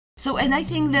So, and I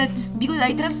think that because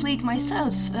I translate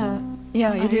myself,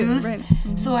 yeah, you do, right.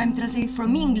 So I'm translating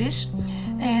from English,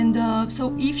 and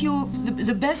so if you,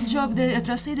 the best job that a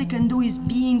translator can do is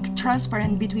being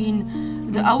transparent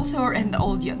between the author and the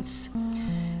audience.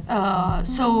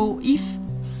 So if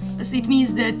it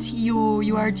means that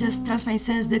you are just transparent,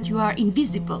 in the sense that you are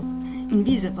invisible.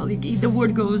 The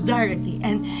word goes directly,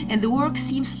 and the work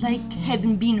seems like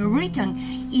having been written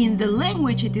in the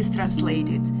language it is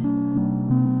translated.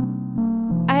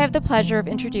 I have the pleasure of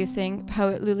introducing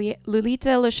poet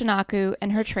Luljeta Lleshanaku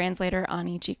and her translator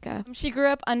Ani Jika. She grew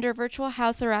up under virtual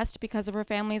house arrest because of her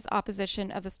family's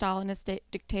opposition of the Stalinist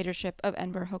dictatorship of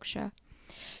Enver Hoxha.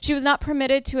 She was not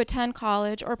permitted to attend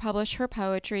college or publish her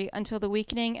poetry until the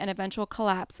weakening and eventual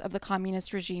collapse of the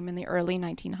communist regime in the early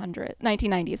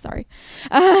 1990s.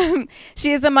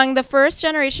 She is among the first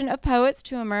generation of poets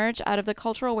to emerge out of the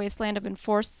cultural wasteland of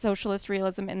enforced socialist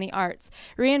realism in the arts,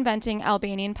 reinventing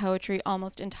Albanian poetry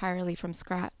almost entirely from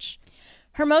scratch.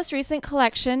 Her most recent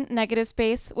collection, Negative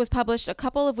Space, was published a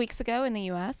couple of weeks ago in the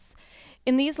U.S.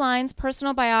 In these lines,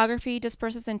 personal biography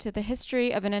disperses into the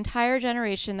history of an entire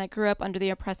generation that grew up under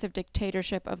the oppressive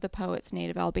dictatorship of the poet's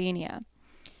native Albania.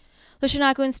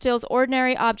 Lleshanaku instills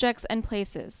ordinary objects and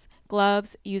places,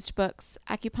 gloves, used books,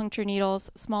 acupuncture needles,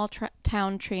 small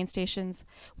town train stations,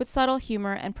 with subtle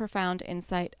humor and profound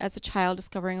insight as a child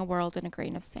discovering a world in a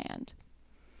grain of sand.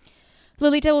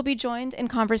 Luljeta will be joined in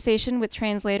conversation with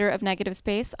translator of Negative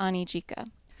Space, Ani Jika.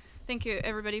 Thank you,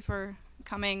 everybody, for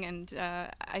coming, and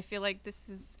I feel like this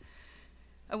is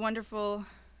a wonderful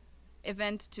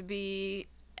event to be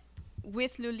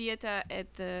with Luljeta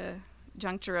at the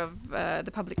juncture of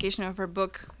the publication of her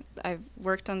book. I've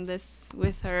worked on this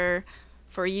with her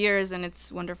for years, and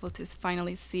it's wonderful to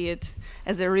finally see it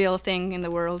as a real thing in the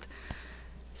world.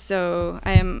 So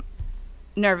I am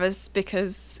nervous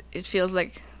because it feels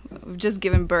like we've just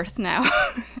given birth now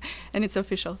and it's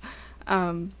official.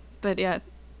 But yeah,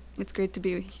 it's great to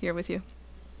be here with you.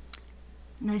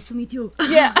 Nice to meet you.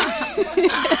 Yeah.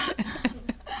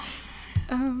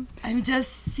 I'm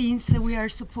just, since we are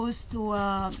supposed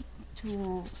to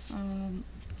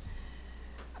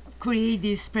create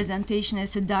this presentation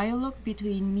as a dialogue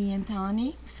between me and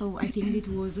Tani, so I think it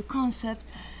was a concept.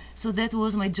 So that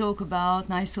was my joke about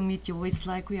nice to meet you. It's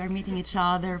like we are meeting each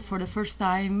other for the first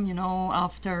time, you know,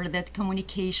 after that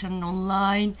communication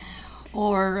online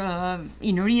or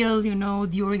in real, you know,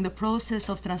 during the process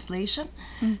of translation.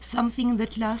 Something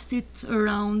that lasted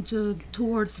around 2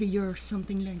 or 3 years,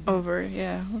 something like that.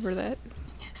 Over that.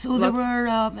 So there were,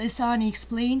 as Ani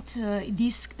explained,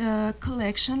 this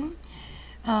collection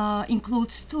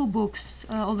includes 2 books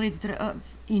already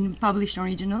in published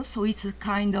originals, so it's a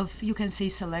kind of, you can say,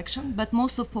 selection, but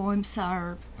most of poems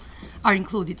are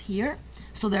included here.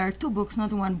 So there are 2 books,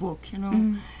 not 1 book, you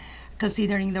know,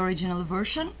 considering the original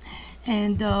version.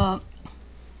 And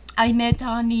I met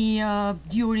Ani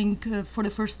for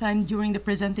the first time during the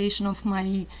presentation of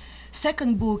my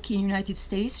second book in United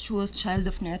States, which was Child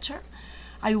of Nature.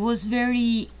 I was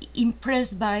very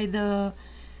impressed by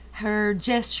her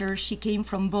gesture. She came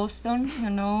from Boston,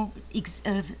 you know,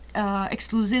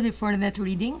 exclusively for that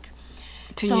reading.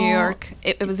 To New York.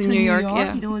 It was in New York,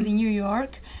 yeah. It was in New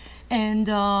York. And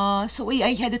so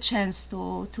I had a chance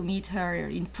to meet her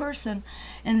in person.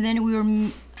 And then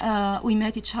we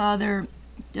met each other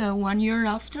 1 year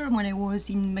after, when I was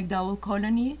in McDowell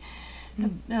Colony.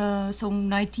 So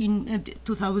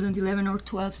 2011 or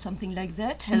 12, something like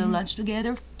that. Had a lunch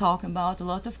together, talked about a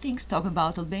lot of things, talked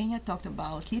about Albania, talked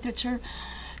about literature,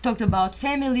 talked about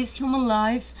families, human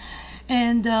life.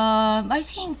 And I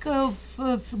think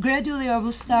gradually I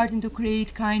was starting to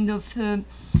create kind of,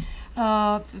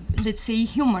 let's say,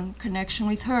 human connection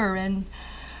with her, and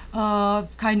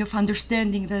kind of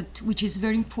understanding that, which is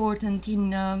very important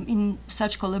in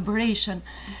such collaboration,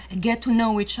 get to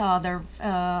know each other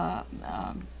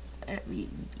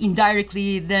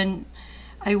indirectly. Then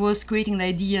I was creating the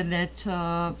idea that,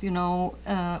 you know,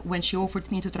 when she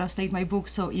offered me to translate my book,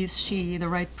 so is she the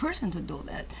right person to do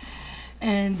that?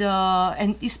 And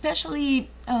especially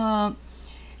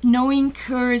knowing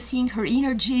her, seeing her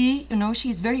energy, you know,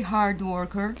 she's very hard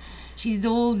worker. She did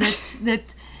all that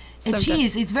and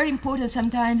it's very important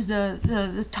sometimes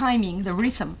the timing, the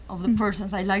rhythm of the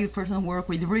persons. I like the person who work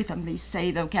with rhythm. They say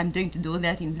that, okay, I'm going to do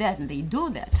that and that, and they do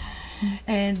that.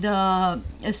 And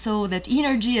so that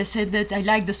energy, I said that I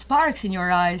like the sparks in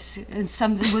your eyes, and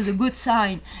it was a good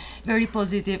sign, very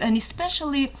positive. And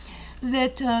especially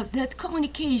that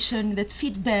communication, that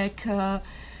feedback,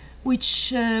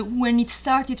 which when it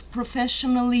started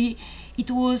professionally,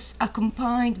 it was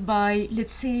accompanied by,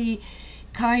 let's say,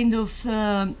 kind of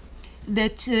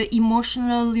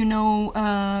emotional,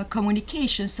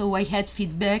 communication. So I had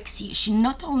feedback. She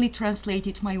not only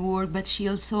translated my work, but she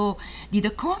also did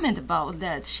a comment about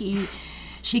that. She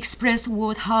expressed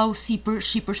how she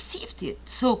perceived it.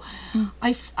 So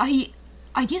I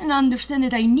didn't understand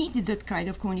that I needed that kind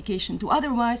of communication too.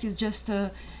 Otherwise, it's just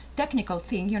a technical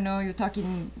thing, you're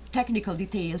talking technical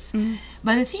details.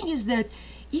 But the thing is that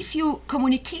if you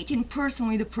communicate in person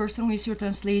with the person who is your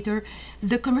translator,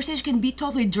 the conversation can be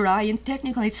totally dry and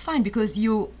technical. It's fine because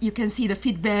you can see the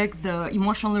feedback, the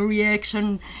emotional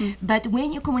reaction. But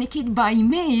when you communicate by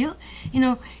email,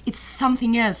 it's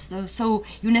something else. So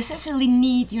you necessarily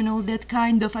need, that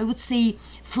kind of, I would say,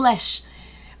 flash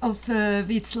of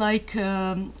it's like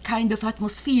kind of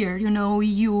atmosphere.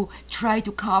 You try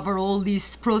to cover all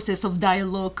this process of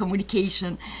dialogue,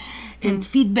 communication, and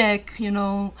feedback.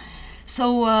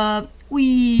 So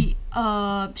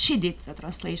she did the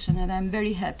translation, and I'm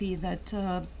very happy that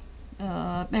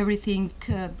everything,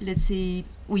 let's say,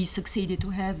 we succeeded to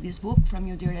have this book from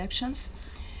New Directions.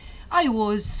 I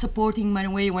was supporting my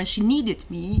way when she needed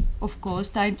me, of course,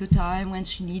 time to time, when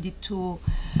she needed to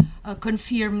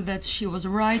confirm that she was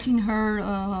right in her,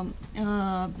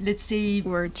 let's say,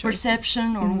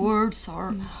 perception or words,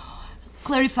 or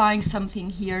clarifying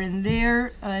something here and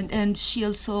there. And she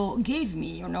also gave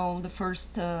me, the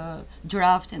first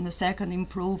draft and the second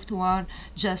improved one,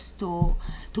 just to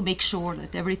make sure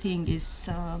that everything is,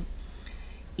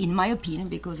 in my opinion,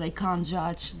 because I can't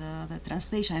judge the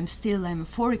translation. I'm a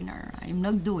foreigner. I'm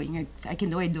not doing. I can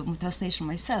do translation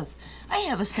myself. I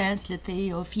have a sense, let's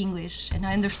say, of English, and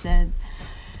I understand.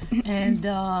 And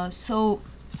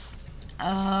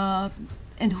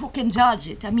and who can judge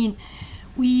it? I mean,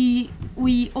 we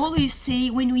always say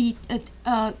when we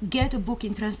get a book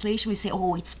in translation, we say,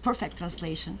 oh, it's perfect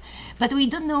translation, but we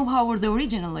don't know how the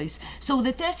original is. So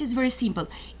the test is very simple.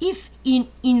 If in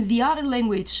the other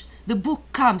language the book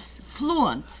comes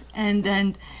fluent, and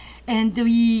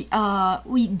we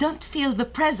don't feel the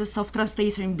presence of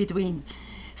translation in between,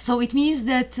 so it means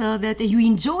that you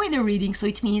enjoy the reading. So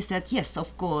it means that, yes,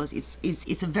 of course,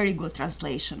 it's a very good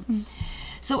translation.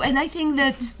 So, and I think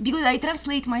that because I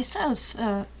translate myself,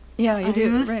 you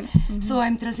do, right? So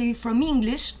I'm translating from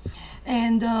English,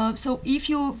 and so if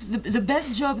the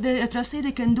best job that a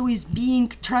translator can do is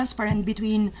being transparent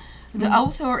between the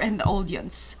author and the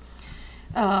audience.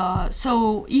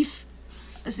 So if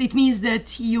it means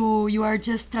that you are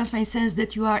just transparent in the sense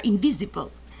that you are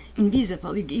invisible,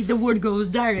 the word goes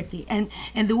directly, and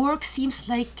the work seems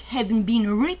like having been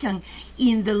written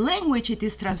in the language it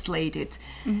is translated.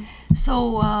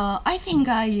 So I think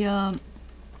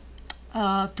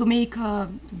to make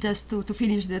just to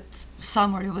finish that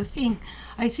summary of a thing,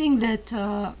 I think that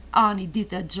Ani did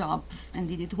that job and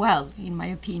did it well, in my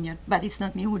opinion, but it's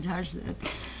not me who judges that.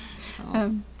 So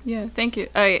yeah, thank you.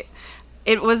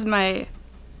 It was my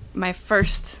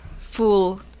first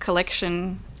full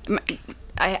collection.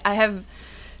 I have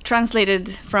translated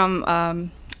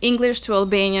from English to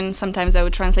Albanian. Sometimes I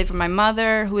would translate from my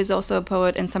mother, who is also a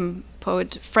poet, and some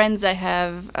poet friends I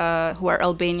have who are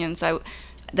Albanian. So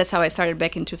that's how I started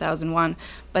back in 2001.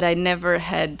 But I never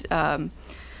had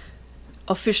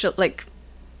official,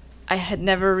 I had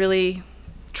never really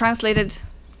translated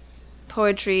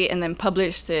poetry and then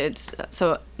published it.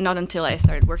 So not until I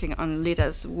started working on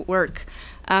Luljeta's work.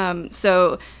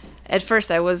 So at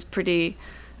first I was pretty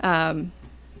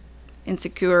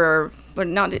insecure, but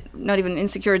not even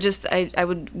insecure. Just I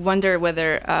would wonder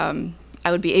whether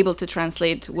I would be able to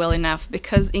translate well enough,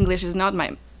 because English is not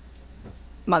my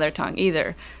mother tongue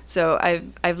either. So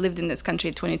I've lived in this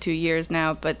country 22 years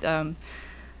now, but I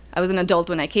was an adult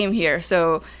when I came here,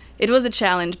 so it was a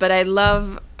challenge. But I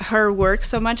love her work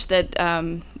so much that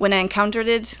when I encountered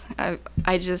it,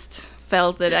 I just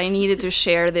felt that I needed to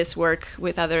share this work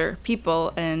with other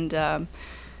people, and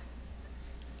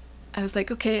I was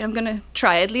like, okay, I'm gonna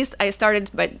try. At least I started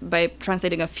by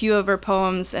translating a few of her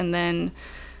poems and then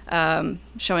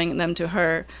showing them to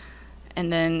her.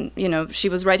 And then, she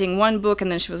was writing one book and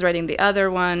then she was writing the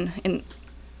other one. And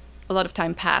a lot of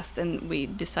time passed, and we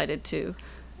decided to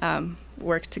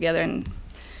work together and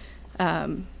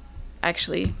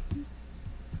actually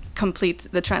complete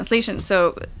the translation.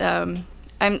 So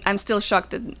I'm still shocked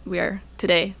that we are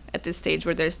today at this stage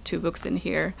where there's 2 books in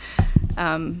here.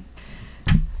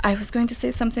 I was going to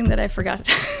say something that I forgot.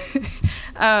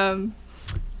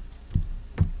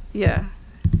 Yeah,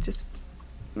 just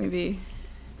maybe.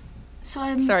 So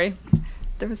sorry,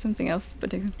 there was something else,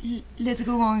 but let's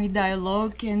go on with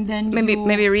dialogue, and then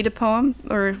maybe read a poem,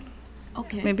 or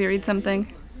maybe read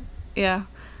something. Yeah.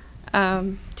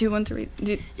 Do you want to read?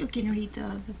 You can read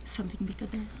something because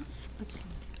there was.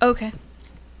 Okay.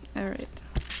 All right.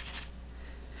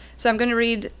 So I'm going to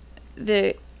read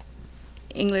the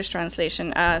English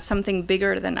translation, Something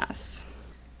Bigger Than Us.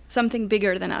 Something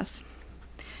bigger than us.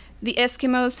 The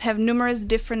Eskimos have numerous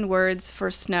different words for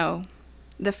snow.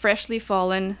 The freshly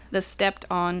fallen, the stepped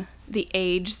on, the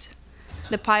aged,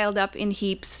 the piled up in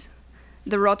heaps,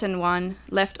 the rotten one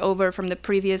left over from the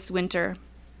previous winter.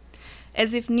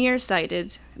 As if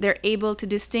nearsighted, they're able to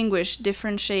distinguish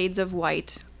different shades of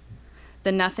white.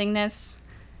 The nothingness,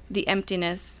 the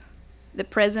emptiness, the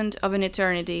present of an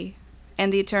eternity,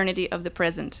 and the eternity of the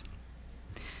present.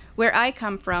 Where I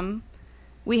come from,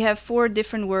 we have 4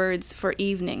 different words for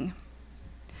evening.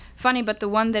 Funny, but the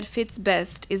one that fits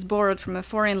best is borrowed from a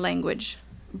foreign language,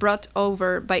 brought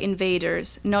over by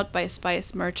invaders, not by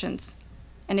spice merchants,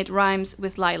 and it rhymes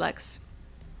with lilacs.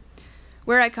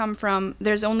 Where I come from,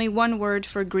 there's only one word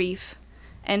for grief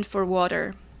and for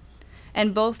water,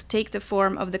 and both take the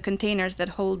form of the containers that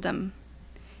hold them,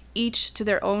 each to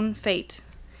their own fate,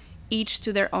 each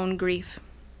to their own grief.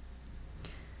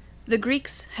 The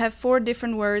Greeks have 4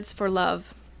 different words for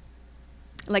love,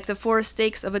 like the 4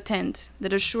 stakes of a tent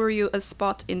that assure you a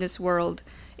spot in this world,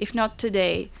 if not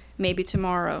today, maybe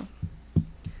tomorrow.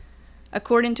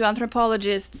 According to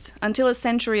anthropologists, until a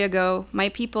century ago, my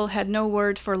people had no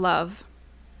word for love,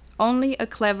 only a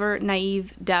clever,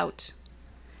 naive doubt.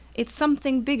 It's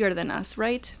something bigger than us,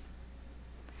 right?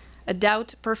 A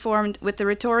doubt performed with the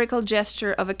rhetorical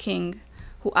gesture of a king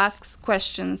who asks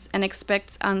questions and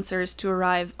expects answers to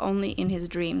arrive only in his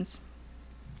dreams.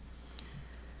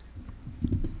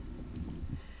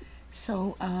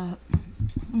 So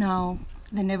now,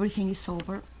 then everything is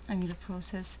over. I mean, the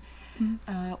process.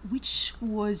 Which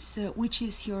was the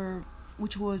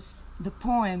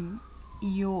poem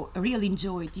you really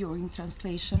enjoyed during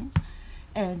translation,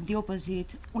 and the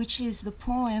opposite, which is the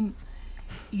poem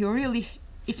you really,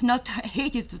 if not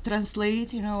hated to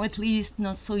translate, at least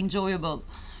not so enjoyable,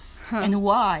 and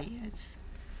why?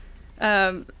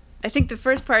 I think the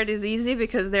first part is easy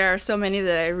because there are so many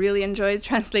that I really enjoyed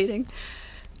translating.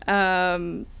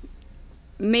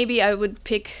 Maybe I would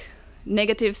pick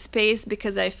Negative Space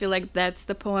because I feel like that's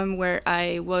the poem where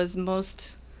I was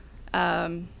most,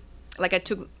 I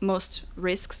took most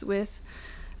risks with.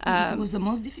 It was the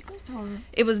most difficult, or?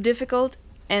 It was difficult,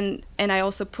 and I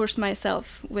also pushed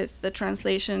myself with the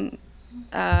translation.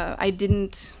 I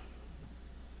didn't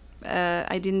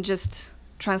just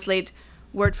translate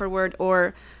word for word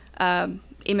or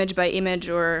image by image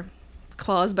or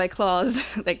clause by clause.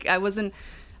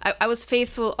 I was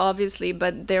faithful, obviously,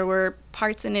 but there were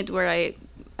parts in it where I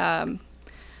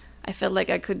felt like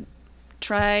I could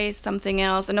try something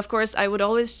else. And of course, I would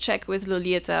always check with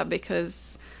Luljeta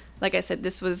because, like I said,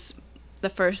 this was the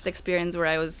first experience where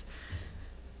I was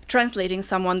translating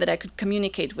someone that I could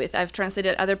communicate with. I've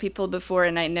translated other people before,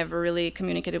 and I never really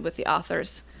communicated with the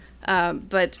authors.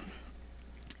 But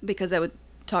because I would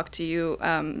talk to you,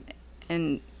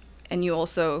 and you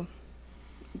also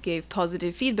gave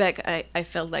positive feedback, I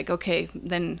felt like, okay,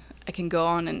 then I can go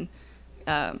on and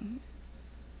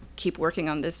keep working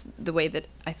on this the way that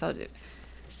I thought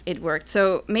it worked.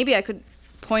 So maybe I could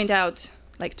point out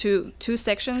like two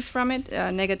sections from it,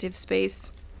 Negative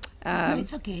Space. No,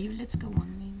 it's okay. Let's go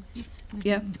on with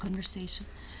the conversation.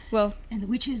 Well, and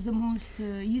which is the most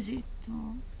easy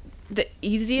to? The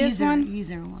easier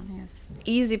one, yes.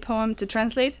 Easy poem to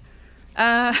translate.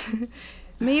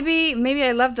 Maybe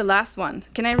I love the last one.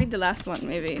 Can I read the last one?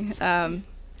 Maybe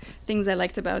things I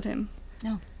liked about him.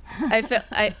 No.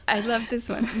 I love this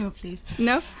one. No, please.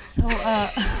 No. So.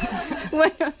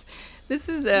 Why not? This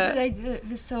is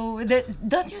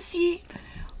don't you see?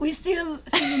 We still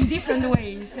think in different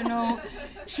ways.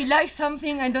 She likes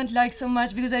something I don't like so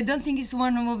much because I don't think it's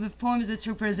one of the poems that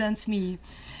represents me.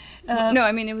 No,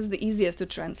 I mean it was the easiest to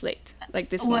translate, like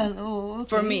this one. Okay.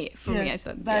 For me, I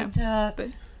thought. But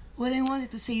what I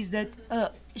wanted to say is that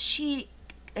she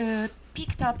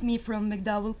picked up me from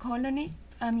McDowell Colony.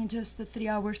 I mean, just 3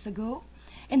 hours ago,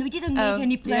 and we didn't make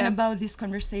any plan about this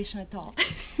conversation at all.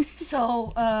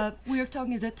 So we were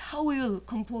talking that how we will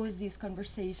compose this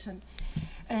conversation,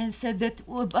 and said that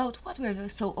about what we're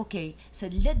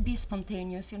said let's be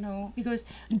spontaneous, because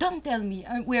don't tell me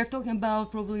we are talking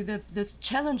about probably the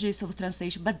challenges of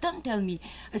translation, but don't tell me.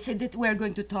 I said that we are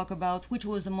going to talk about which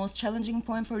was the most challenging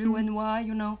point for you and why,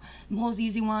 most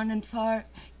easy one and far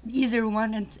easier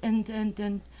one,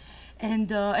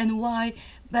 and why.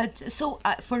 But so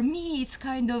for me, it's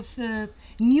kind of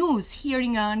news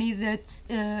hearing Ani that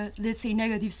let's say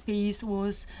negative space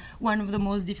was one of the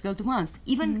most difficult ones.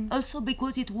 Even also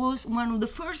because it was one of the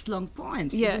first long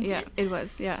poems. Yeah, isn't yeah, it? it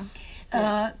was. Yeah.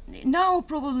 Now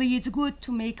probably it's good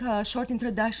to make a short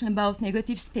introduction about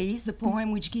negative space, the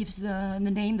poem which gives the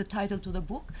name, the title to the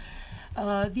book.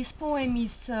 This poem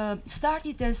is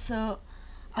started as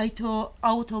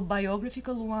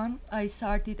autobiographical one. I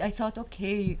thought,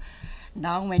 okay,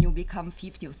 now when you become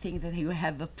 50, you think that you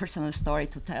have a personal story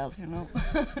to tell, you know.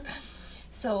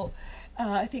 So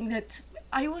I think that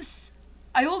I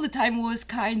all the time was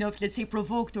kind of, let's say,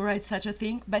 provoked to write such a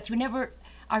thing, but you never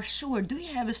are sure, do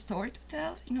you have a story to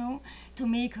tell, you know, to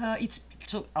make it's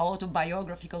so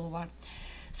autobiographical one.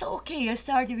 So okay, I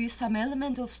started with some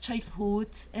element of childhood,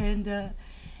 and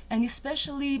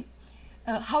especially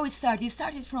how it started. It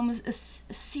started from a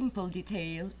simple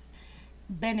detail,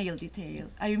 banal detail.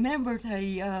 I remembered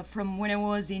from when I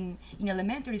was in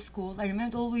elementary school, I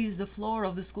remembered always the floor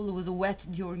of the school was wet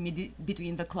during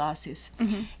between the classes.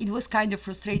 It was kind of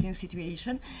frustrating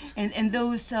situation. And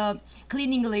those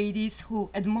cleaning ladies who,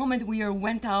 at the moment we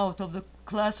went out of the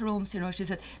classrooms, you know, she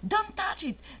said, don't touch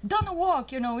it, don't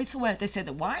walk, you know, it's wet. I said,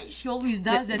 why? She always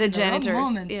does that the at the wrong janitors,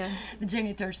 moment. yeah. The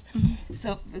janitors.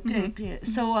 So, okay.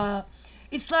 So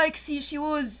it's like, see, she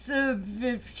was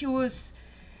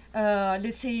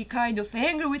let's say, kind of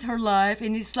angry with her life,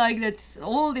 and it's like that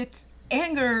all that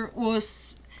anger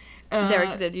was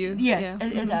directed at you. Yeah.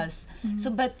 At us. So,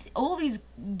 but always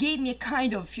gave me a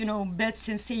kind of, you know, bad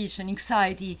sensation,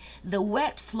 anxiety. The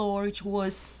wet floor, which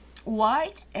was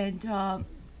white and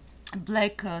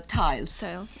black tiles.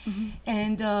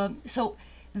 And so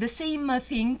the same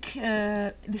thing.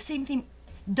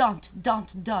 Don't.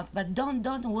 But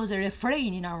don't was a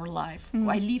refrain in our life.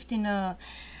 I lived in a.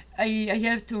 I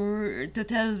have to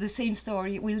tell the same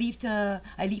story. I lived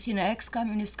in an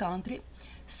ex-communist country,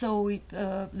 so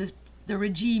the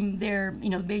regime there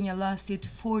in Albania lasted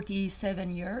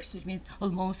 47 years, which means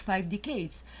almost 5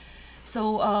 decades.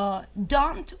 So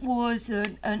don't was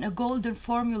a golden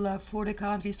formula for the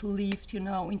countries who lived, you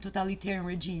know, in totalitarian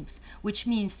regimes, which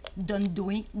means don't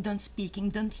doing, don't speaking,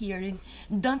 don't hearing,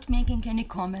 don't making any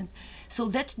comment. So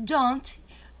that don't,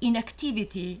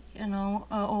 inactivity, you know,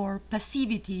 or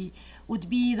passivity would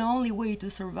be the only way to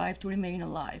survive, to remain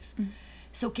alive.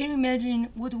 So can you imagine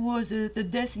what was the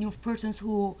destiny of persons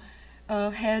who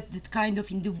had that kind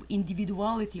of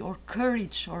individuality or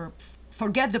courage, or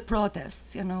forget the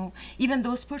protests, you know. Even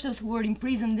those persons who were in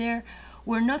prison there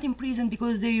were not in prison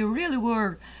because they really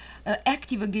were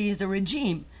active against the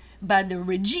regime, but the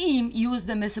regime used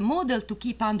them as a model to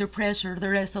keep under pressure the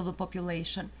rest of the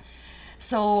population.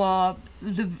 So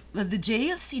the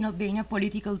jails in Albania,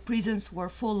 political prisons, were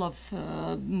full of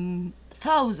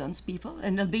thousands of people,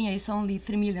 and Albania is only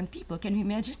 3 million people. Can you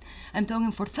imagine? I'm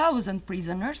talking for 1,000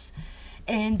 prisoners,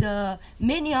 and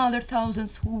many other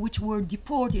thousands which were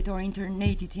deported or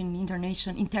internated in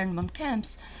internment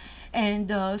camps.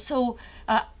 And so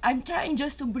I'm trying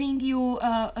just to bring you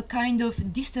a kind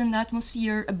of distant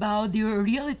atmosphere about the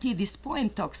reality this poem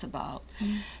talks about.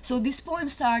 So this poem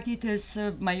started as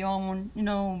my own, you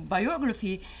know,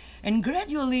 biography, and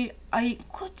gradually I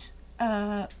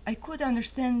could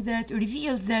understand that,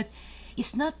 revealed that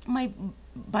it's not my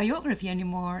biography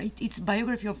anymore. It's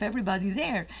biography of everybody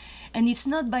there. And it's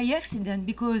not by accident,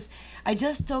 because I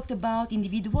just talked about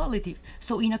individuality.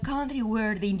 So in a country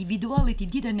where the individuality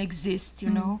didn't exist, you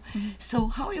know, so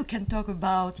how you can talk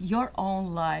about your own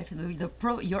life,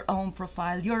 your own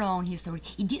profile, your own history?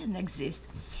 It didn't exist.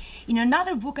 In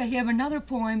another book, I have another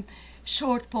poem,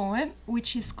 short poem,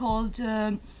 which is called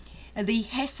They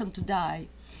Hasten to Die.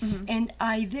 And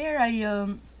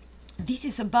this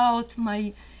is about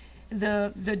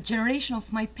the generation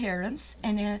of my parents,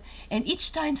 and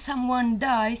each time someone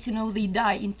dies, you know, they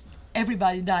die.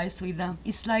 Everybody dies with them.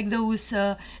 It's like those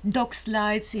dog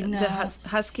slides in the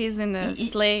huskies in the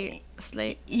sleigh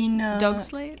in dog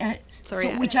sleigh,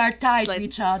 which are tied to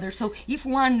each other. So if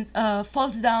one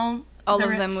falls down, all of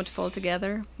them would fall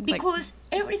together, because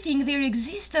everything, their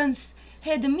existence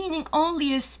had a meaning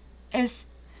only as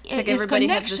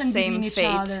connection between each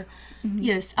other.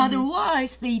 Yes,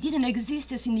 otherwise they didn't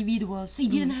exist as individuals. They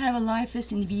didn't have a life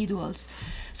as individuals.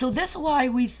 So that's why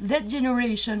with that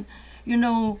generation, you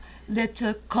know, that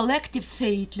collective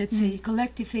fate, let's say,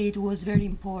 collective fate was very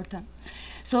important.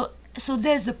 So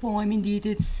that's the poem. Indeed,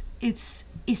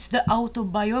 it's the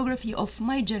autobiography of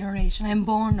my generation. I'm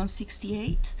born on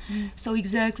 68, so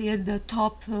exactly at the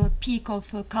top peak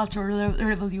of cultural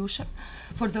revolution.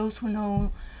 For those who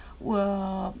know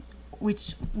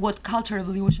what Cultural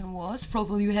Revolution was.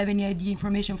 Probably you have any idea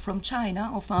information from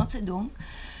China of Mao Zedong.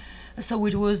 So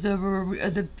it was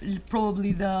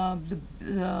probably the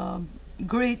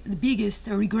biggest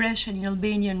regression in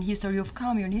Albanian history of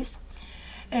communists,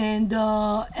 and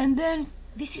then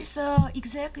this is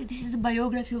the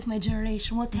biography of my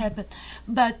generation. What happened,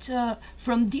 but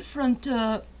from different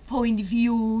point of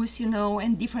views,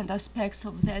 and different aspects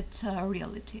of that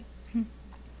reality.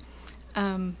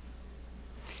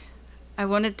 I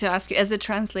wanted to ask you, as a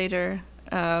translator,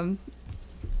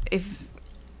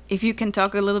 if you can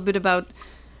talk a little bit about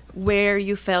where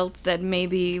you felt that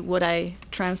maybe what I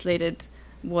translated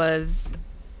was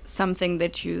something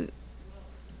that you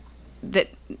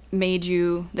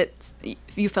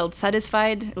felt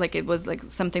satisfied, like it was like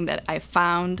something that I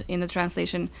found in the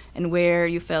translation, and where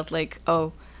you felt like,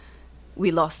 oh, we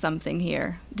lost something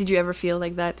here. Did you ever feel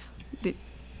like that?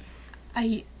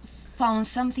 I found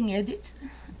something added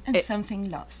and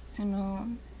something lost,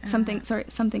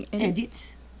 Something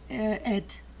edit,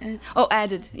 add. Oh,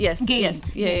 added. Yes. Gained.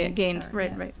 Yes. Yeah. Gained. Sorry,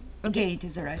 Right. Right. Okay. Gained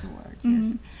is the right word.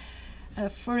 Yes.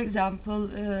 For example,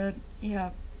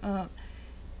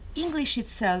 English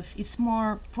itself is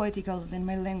more poetical than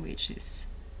my language is,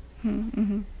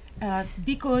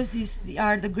 because these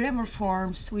are the grammar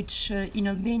forms which in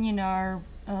Albanian are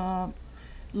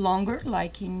longer,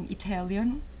 like in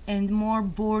Italian, and more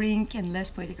boring and less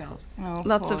poetical.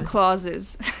 Lots of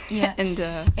clauses. Yeah. and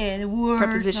words,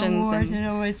 prepositions.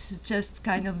 It's just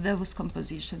kind of those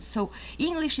compositions. So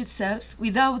English itself,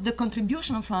 without the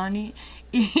contribution of Ani,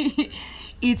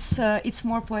 it's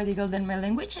more poetical than my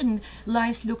language, and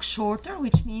lines look shorter,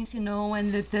 which means, and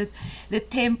the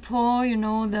tempo,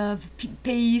 the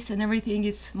pace and everything,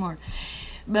 it's more.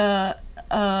 But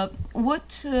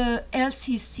what else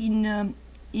is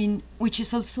in which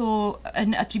is also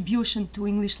an attribution to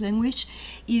English language,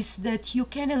 is that you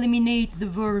can eliminate the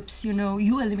verbs,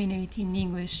 you eliminate in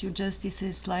English. This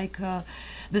is like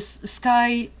the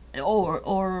sky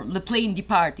or the plane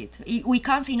departed. We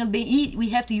can't say in Albanian, we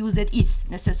have to use that is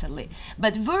necessarily.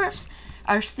 But verbs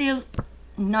are still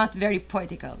not very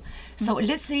poetical. So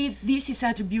let's say this is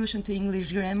attribution to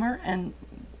English grammar, and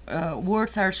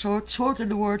words are shorter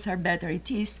the words are better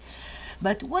it is.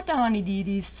 But what Ani did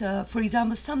is, for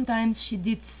example, sometimes she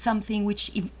did something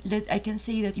which I can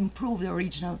say that improved the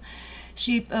original.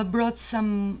 She brought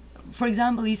some, for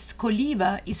example,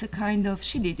 Koliva is a kind of,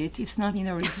 she did it, it's not in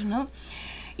the original.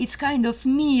 It's kind of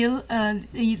meal that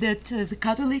the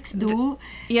Catholics do.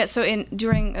 So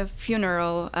during a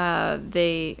funeral,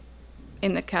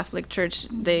 in the Catholic Church,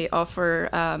 they offer,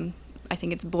 I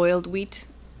think it's boiled wheat,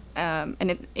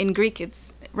 and in Greek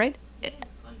it's, right?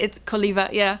 It's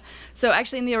koliva, yeah. So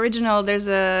actually, in the original, there's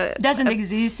doesn't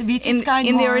exist. In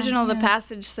the original, the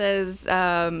passage says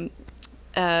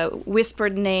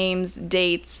whispered names,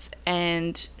 dates,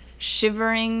 and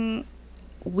shivering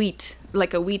wheat,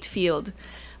 like a wheat field.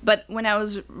 But when I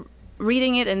was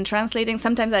reading it and translating,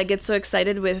 sometimes I get so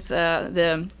excited with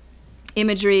the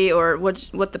imagery or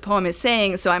what the poem is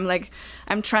saying. So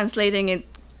I'm translating it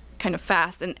kind of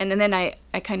fast, and then I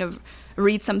kind of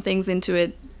read some things into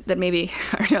it that maybe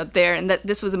are not there, and that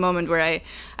this was a moment where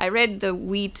I read the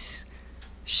wheat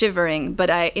shivering, but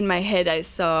in my head I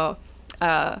saw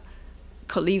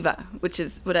koliva, which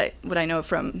is what I know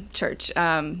from church,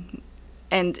 and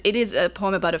it is a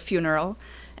poem about a funeral,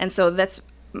 and so that's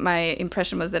my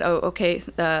impression was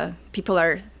that people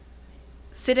are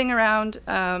sitting around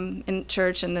in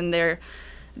church, and then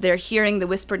they're hearing the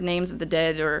whispered names of the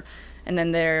dead, and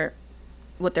then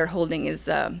what they're holding is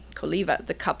koliva,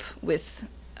 the cup with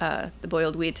the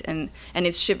boiled wheat, and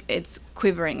it's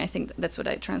quivering. I think that's what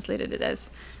I translated it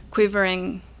as,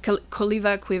 quivering,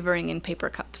 koliva quivering in paper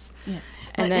cups. Yeah.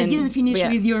 And I didn't finish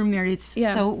with your merits.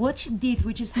 Yeah. So what she did,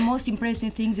 which is the most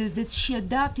impressive thing, is that she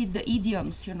adapted the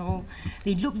idioms.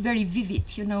 They look very vivid.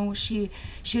 She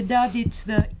adapted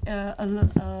the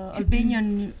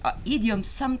Albanian idioms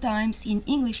sometimes in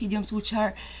English idioms, which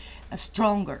are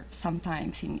stronger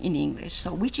sometimes in English.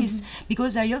 So which is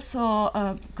because I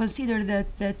also consider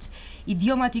that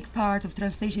idiomatic part of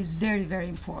translation is very, very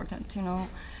important.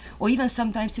 Or even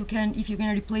sometimes if you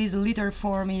can replace the literal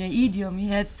form in an idiom, you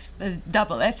have a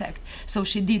double effect. So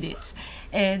she did it,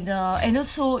 and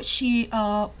also she,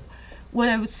 what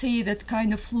I would say, that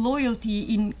kind of loyalty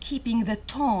in keeping the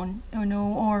tone,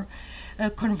 or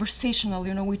conversational,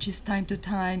 which is time to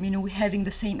time, having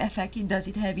the same effect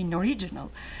it have in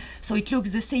original. So it looks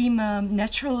the same,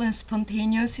 natural and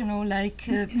spontaneous, like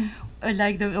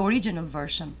the original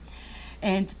version.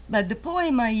 But the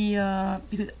poem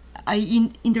because I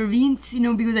intervened,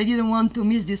 because I didn't want to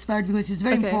miss this part because it's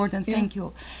very important. Yeah. Thank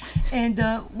you. And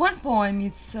one poem,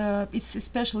 it's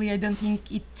especially, I don't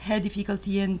think it had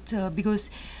difficulty, and because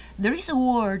there is a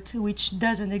word which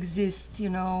doesn't exist, you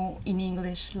know, in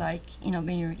English, like in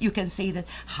Albania. You can say that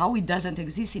how it doesn't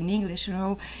exist in English, you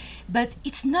know, but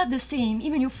it's not the same.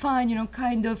 Even you find, you know,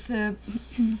 kind of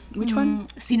Which one?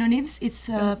 Synonyms. It's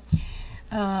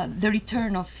the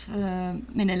return of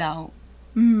Menelao.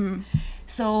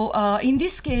 So in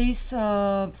this case,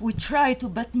 we try to,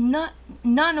 but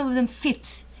none of them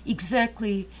fit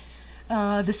exactly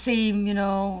the same, you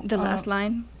know. The last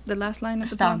line of the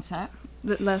stanza. poem?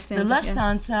 The last stanza. The last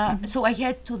stanza. So I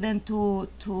had to then to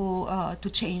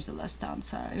change the last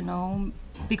stanza, you know,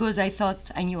 because I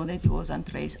thought I knew that it was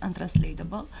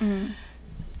untranslatable.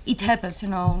 It happens, you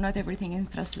know, not everything is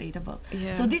translatable.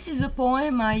 Yeah. So this is a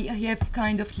poem I have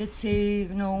kind of, let's say,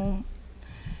 you know,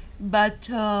 but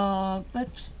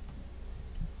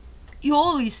you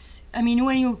always, I mean,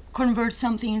 when you convert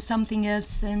something in something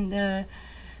else, and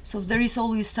so there is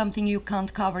always something you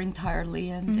can't cover entirely,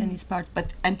 and it's part.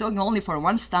 But I'm talking only for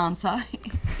one stanza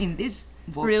in this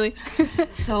book. Really?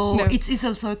 So No. it's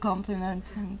also a compliment.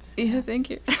 And, Yeah, thank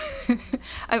you.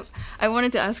 I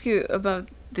wanted to ask you about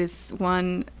this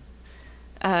one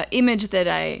image that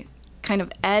I kind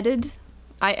of added.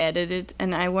 I added it,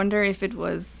 and I wonder if it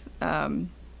was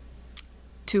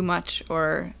too much,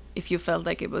 or if you felt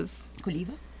like it was.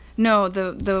 Kuliva? No,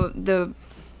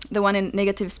 the one in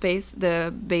negative space,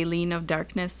 the baleen of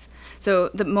darkness. So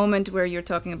the moment where you're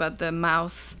talking about the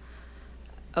mouth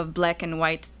of black and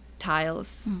white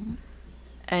tiles.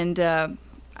 And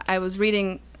I was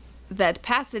reading that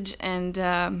passage, and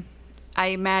I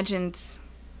imagined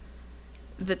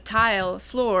the tile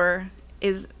floor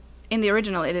is, in the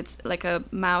original, it's like a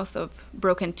mouth of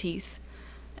broken teeth.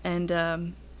 And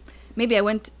maybe I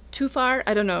went too far,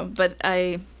 I don't know, but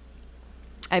I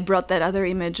brought that other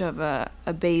image of a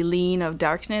baleen of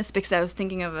darkness because I was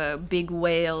thinking of a big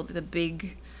whale with a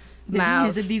big mouth.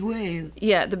 Is the big whale.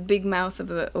 Yeah, the big mouth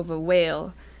of a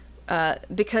whale,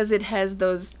 because it has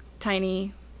those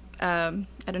tiny, I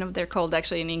don't know what they're called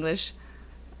actually in English,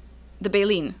 the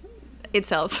baleen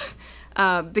itself,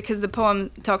 because the poem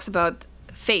talks about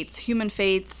fates, human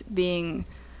fates being,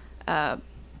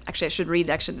 actually I should read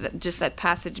just that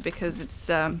passage because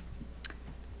it's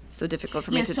so difficult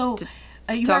for me to talk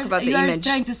about the image. You are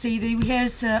trying to say that he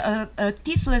has a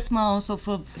teethless mouth of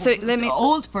an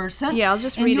old person. Yeah, I'll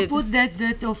just read it. And you put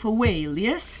that of a whale,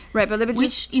 yes? Right, but let me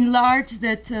which enlarge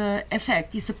that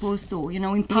effect is supposed to, you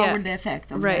know, empower the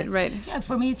effect of that. Right. Yeah,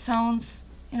 for me it sounds,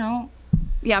 you know.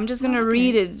 Yeah, I'm just going to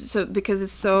read it because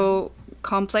it's so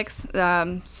complex,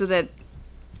 so that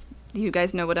you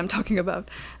guys know what I'm talking about.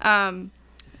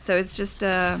 So it's just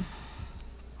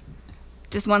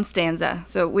one stanza.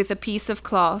 So, with a piece of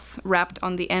cloth wrapped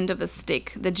on the end of a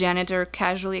stick, the janitor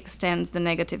casually extends the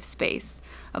negative space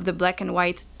of the black and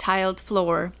white tiled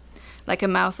floor like a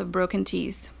mouth of broken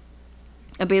teeth,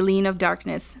 a baleen of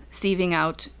darkness sieving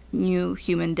out new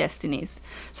human destinies.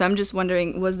 So I'm just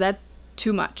wondering, was that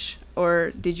too much?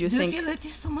 Or did you think... Do you feel it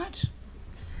is too much?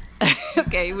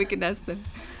 Okay, we can ask them.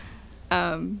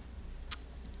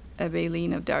 A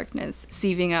baleen of darkness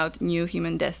sieving out new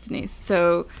human destinies.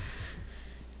 So...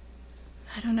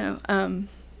 I don't know.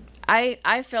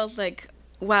 I felt like,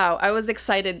 wow, I was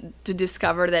excited to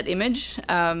discover that image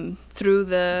through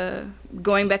the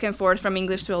going back and forth from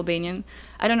English to Albanian.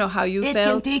 I don't know how you felt.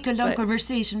 It can take a long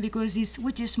conversation because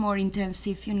which is more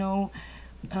intensive, you know,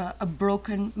 a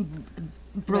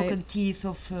broken teeth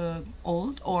of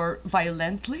old or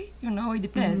violently, you know, it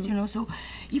depends, you know. So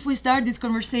if we start this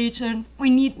conversation, we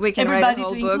need everybody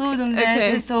to include on that.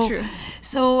 Okay,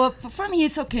 so for me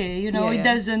it's okay, you know, it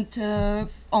doesn't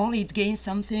only it gains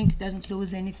something, it doesn't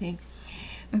lose anything.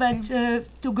 But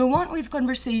to go on with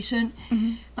conversation,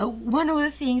 one of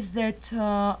the things that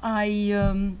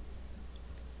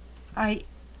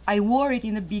I worried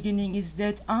in the beginning is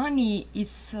that Ani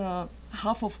is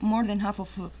more than half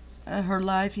of her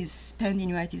life is spent in the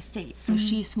United States, so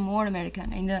she's more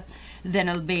American than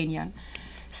Albanian.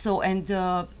 So, and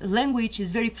language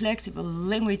is very flexible,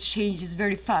 language changes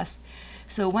very fast.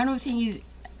 So one of the things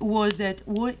was that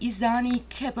is Ani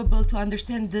capable to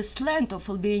understand the slant of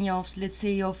Albania, of, let's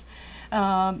say, of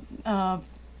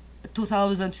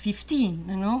 2015,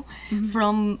 you know,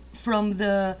 from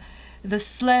the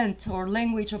slant or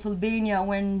language of Albania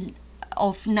when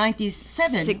of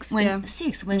 97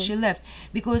 when she left,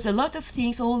 because a lot of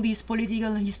things, all these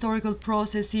political and historical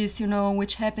processes,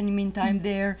 which happened in meantime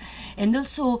there, and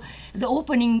also the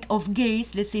opening of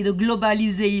gates, let's say the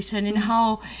globalization, and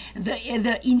how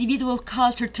the individual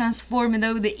culture transformed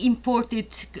the imported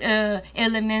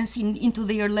elements into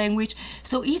their language.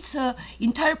 So it's an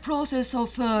entire process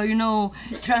of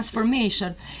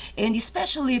transformation, and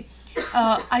especially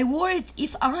I worried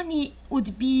if Ani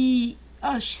would be,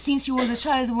 since she was a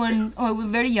child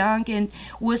very young and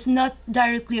was not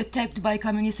directly attacked by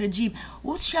communist regime,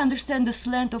 would she understand the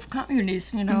slant of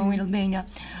communism, in Albania?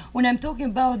 When I'm talking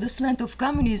about the slant of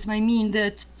communism, I mean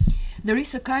that there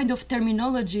is a kind of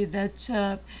terminology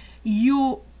that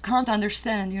you can't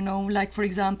understand, like, for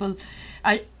example,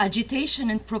 agitation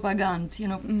and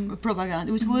propaganda,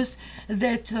 propaganda. It was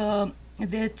that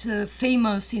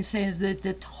famous, in sense,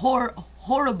 that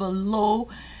horrible law,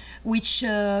 which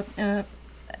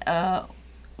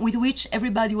with which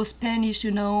everybody was punished,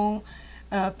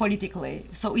 politically.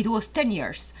 So it was 10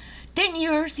 years. 10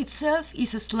 years itself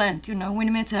is a slant,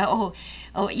 when you say,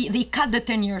 they cut the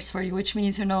 10 years for you, which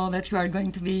means, that you are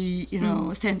going to be,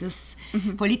 sentenced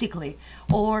politically.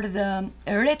 Or the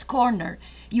red corner.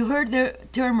 You heard the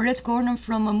term red corner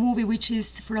from a movie which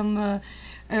is from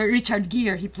Richard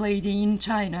Gere. He played in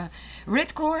China.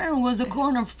 Red corner was a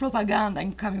corner of propaganda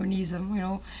in communism,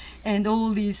 and all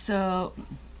these, these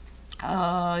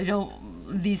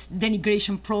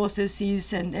denigration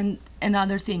processes and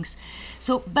other things.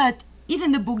 So, but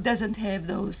even the book doesn't have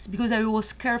those, because I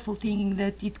was careful thinking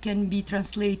that it can be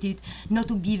translated not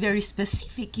to be very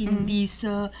specific in these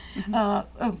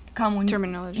common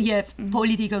terminology,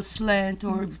 political slant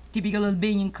or typical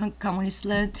Albanian communist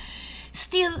slant.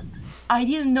 Still, I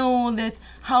didn't know that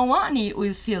how Ani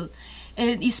will feel,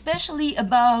 and especially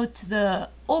about the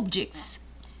objects.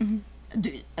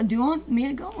 Do you want me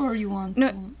to go, or you want?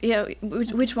 No,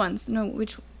 which ones? No,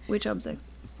 which objects?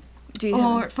 Do you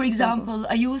or, for example,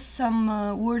 I use some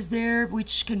words there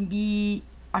which can be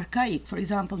archaic. For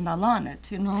example,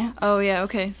 nalanet, Oh yeah,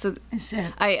 okay. So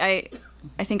I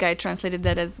think I translated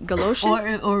that as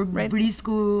galoshes, or right?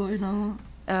 brisku,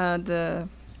 the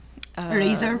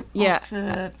razor. Yeah,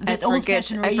 that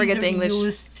old-fashioned razor I forget the English.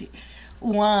 Used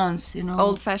once,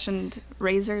 Old-fashioned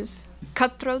razors,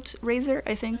 cutthroat razor,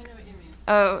 I think.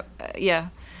 Oh, yeah.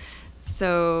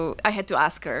 So I had to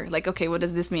ask her, like, okay, what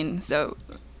does this mean? So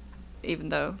even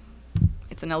though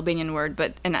it's an Albanian word,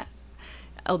 and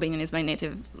Albanian is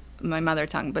my mother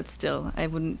tongue, but still, I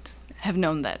wouldn't have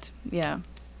known that. Yeah,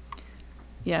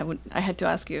 I had to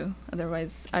ask you,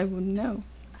 otherwise I wouldn't know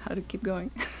how to keep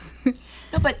going.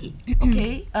 No, but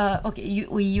okay.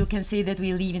 You can say that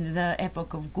we live in the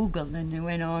epoch of Google, and you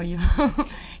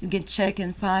can check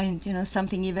and find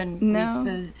something even. No,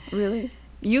 with, really.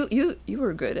 You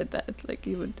were good at that. Like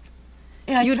you would.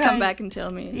 Yeah, you'd come back and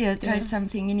tell me. Yeah, try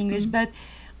something in English. But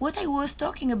what I was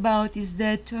talking about is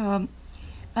that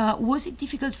was it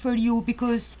difficult for you,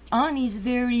 because Anne is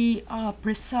very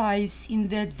precise in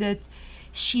that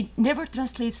she never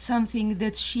translates something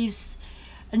that she's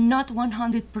not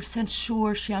 100%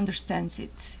 sure she understands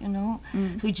it, so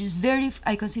which is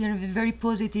I consider very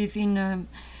positive in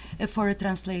for a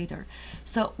translator.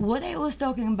 So what I was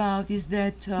talking about is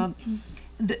that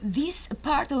this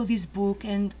part of this book,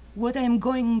 and what I'm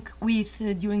going with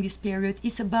during this period,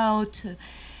 is about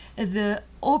the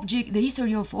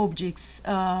history of objects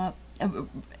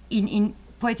in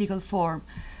poetical form,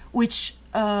 which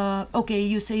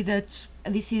you say that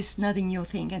this is not a new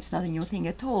thing. It's not a new thing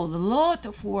at all. A lot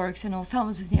of works,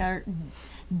 thousands of things are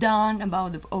done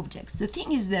about the objects. The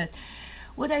thing is that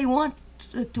what I want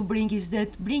to bring is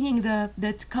that bringing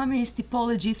that communist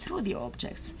typology through the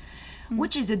objects,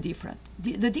 which is the difference.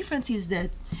 The difference is that,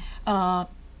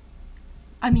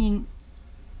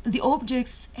 the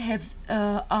objects have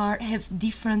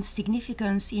different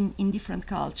significance in different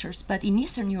cultures. But in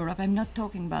Eastern Europe, I'm not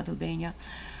talking about Albania,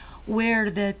 where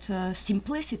that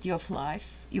simplicity of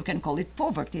life, you can call it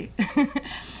poverty,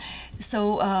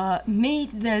 so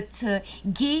made that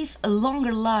gave a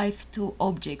longer life to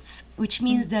objects, which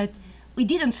means that we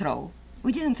didn't throw.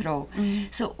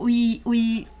 So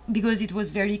we because it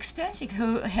was very expensive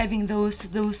having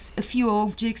those a few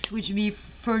objects, which be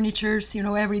furnitures,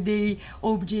 everyday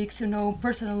objects,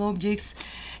 personal objects,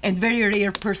 and very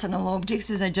rare personal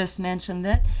objects, as I just mentioned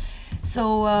that.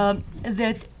 So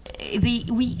that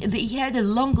they had a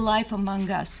long life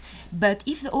among us. But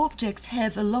if the objects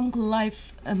have a long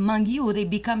life among you, they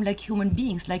become like human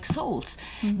beings, like souls,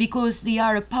 because they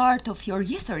are a part of your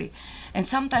history. And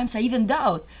sometimes I even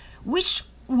doubt which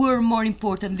were more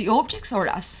important, the objects or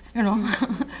us,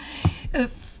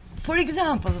 for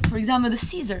example, the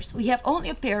scissors. We have only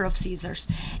a pair of scissors,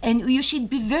 and you should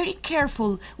be very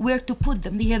careful where to put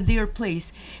them. They have their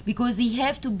place because they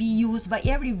have to be used by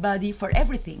everybody for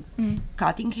everything.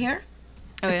 Cutting hair.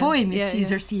 The poem is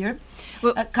scissors here.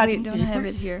 Well, cutting we don't papers. have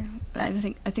it here.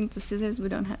 I think the scissors, we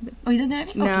don't have this. Oh, you don't have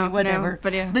it? No, okay, whatever.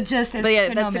 No, but just as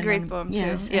that's a great poem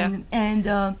yes, too.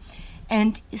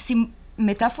 And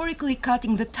metaphorically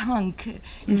cutting the tongue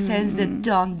in sense that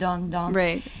don.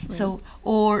 Right. So,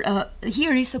 or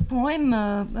here is a poem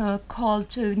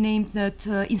called named that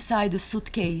Inside a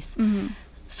Suitcase.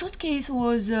 Suitcase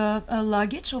was a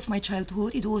luggage of my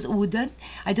childhood. It was wooden.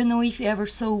 I don't know if you ever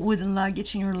saw wooden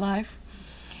luggage in your life.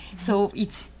 So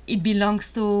it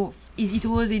belongs to. It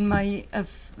was in my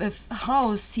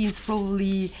house since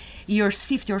probably years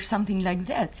 50 or something like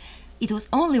that. It was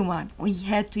only one. We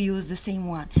had to use the same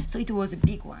one. So it was a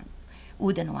big one,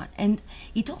 wooden one. And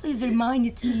it always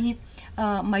reminded me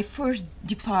my first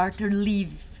departure,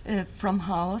 leave from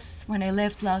house. When I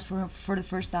left Laos for the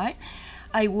first time,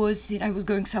 I was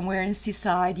going somewhere in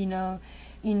seaside, in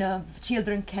a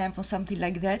children camp or something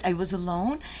like that. I was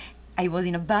alone. I was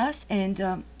in a bus,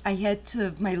 and I had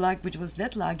my luggage, which was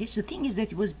that luggage. The thing is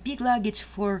that it was big luggage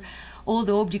for all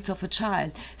the objects of a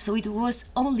child, so it was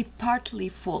only partly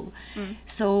full.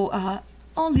 So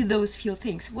only those few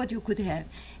things, what you could have.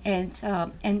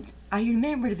 And I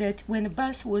remember that when the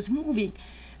bus was moving,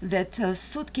 that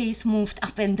suitcase moved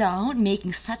up and down,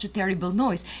 making such a terrible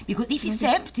noise. Because if it's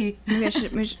empty... Maybe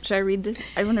should I read this?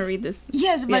 I want to read this.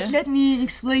 Yes, but let me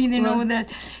explain, that.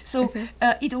 So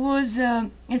it was,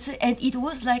 and it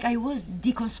was like I was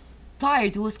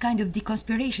deconspired. It was kind of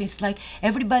deconspiration. It's like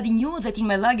everybody knew that in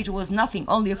my luggage was nothing,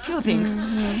 only a few things.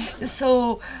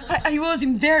 So I was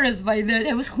embarrassed by that.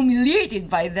 I was humiliated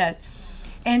by that.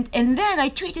 And then I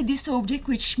treated this object,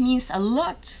 which means a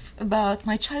lot about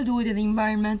my childhood and the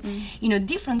environment in a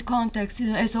different context,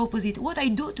 as opposite. What I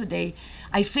do today,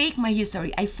 I fake my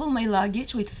history. I fill my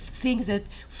luggage with things that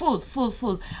full.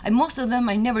 And most of them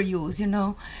I never use,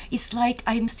 It's like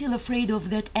I'm still afraid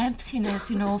of that emptiness,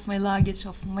 of my luggage,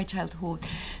 of my childhood.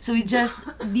 So it's just,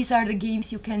 these are the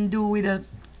games you can do with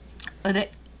the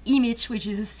image, which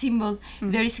is a symbol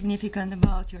very significant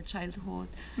about your childhood.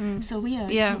 So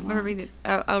I'm gonna read it.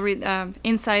 I'll read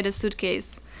Inside a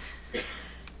Suitcase.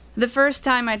 The first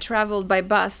time I traveled by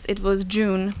bus, it was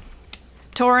June.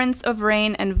 Torrents of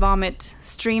rain and vomit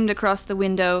streamed across the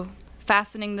window,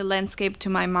 fastening the landscape to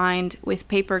my mind with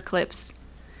paper clips.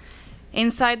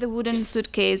 Inside the wooden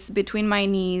suitcase between my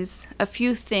knees, a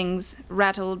few things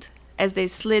rattled as they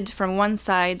slid from one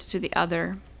side to the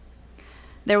other.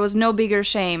 There was no bigger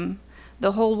shame.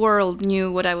 The whole world knew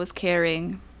what I was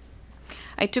carrying.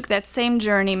 I took that same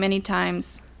journey many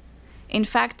times. In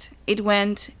fact, it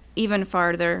went even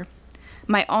farther.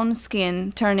 My own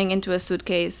skin turning into a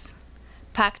suitcase,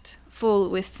 packed full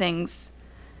with things,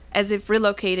 as if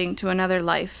relocating to another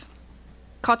life.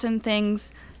 Cotton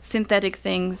things, synthetic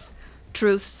things,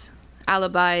 truths,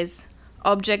 alibis,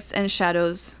 objects and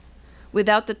shadows,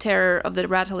 without the terror of the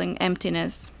rattling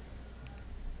emptiness.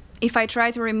 If I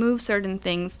try to remove certain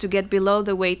things to get below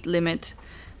the weight limit,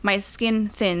 my skin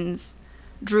thins,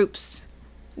 droops,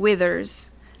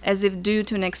 withers, as if due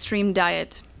to an extreme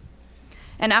diet.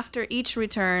 And after each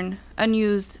return,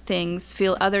 unused things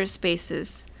fill other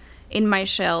spaces, in my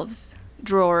shelves,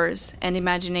 drawers, and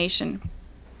imagination.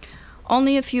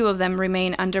 Only a few of them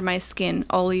remain under my skin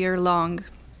all year long.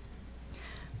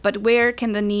 But where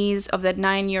can the knees of that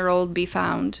 9-year-old be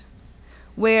found?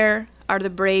 Where are the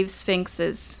brave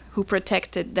sphinxes who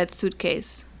protected that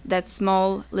suitcase, that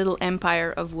small little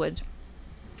empire of wood?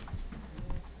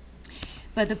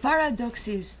 But the paradox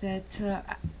is that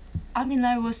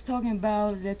Athena was talking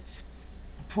about that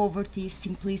poverty,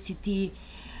 simplicity,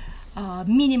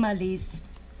 minimalism.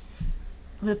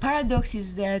 The paradox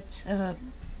is that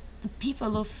the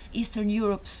people of Eastern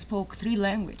Europe spoke 3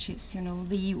 languages.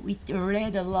 We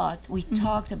read a lot. We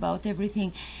talked about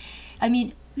everything. I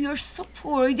mean, we are so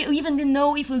poor. We even didn't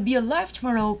know if we'll be alive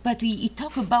tomorrow. But we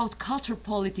talk about culture,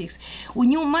 politics. We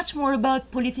knew much more about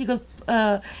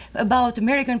about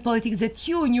American politics that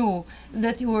you knew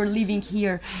that you were living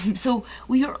here. So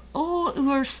we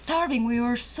were starving. We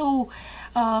were so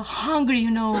hungry,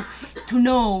 to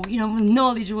know.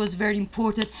 Knowledge was very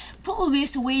important. Probably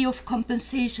as a way of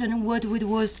compensation what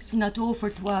was not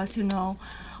offered to us,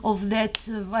 of that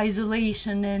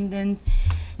isolation and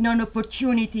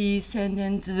non-opportunities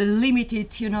and the limited,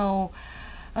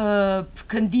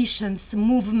 conditions,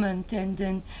 movement,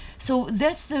 and so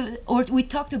that's or we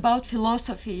talked about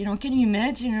philosophy. Can you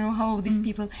imagine, how these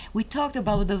people? We talked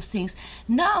about those things.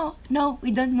 Now, no,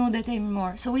 we don't know that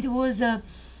anymore. So it was a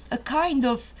kind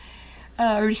of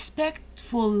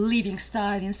respectful living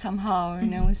style in somehow, you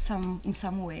know, in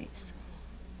some ways.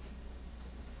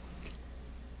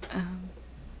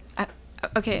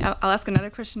 Okay, I'll ask another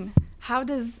question. How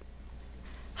does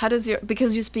your,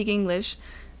 because you speak English,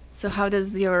 so how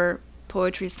does your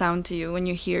poetry sound to you when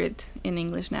you hear it in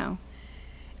English now?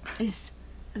 Is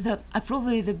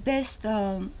probably the best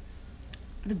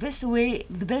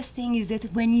thing is that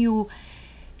when you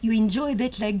enjoy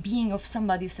that like being of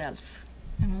somebody else,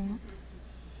 you know.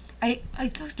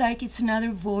 It looks like it's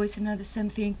another voice, another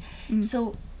something.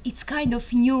 So it's kind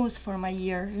of news for my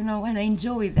ear, you know, and I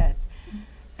enjoy that.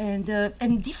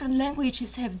 And different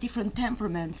languages have different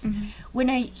temperaments. When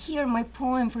I hear my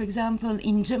poem, for example,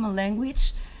 in German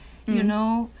language, you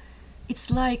know, it's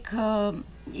like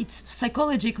it's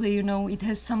psychologically, you know, it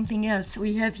has something else.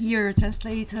 We have here a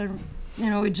translator, you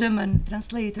know, a German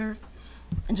translator,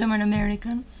 a German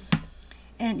American,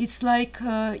 and it's like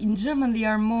in German they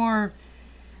are more.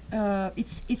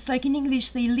 It's like in English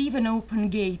they leave an open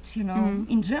gate, you know.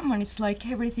 In German it's like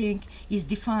everything is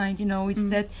defined, you know. It's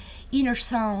that inner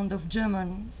sound of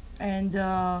German, and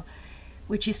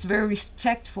which is very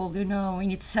respectful, you know,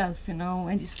 in itself, you know.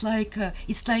 And it's like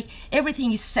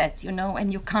everything is set, you know,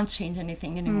 and you can't change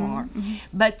anything anymore.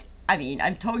 But I mean,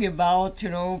 I'm talking about, you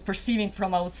know, perceiving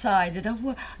from outside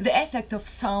the effect of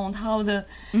sound, how the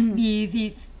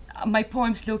my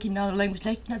poems look in other language,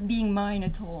 like not being mine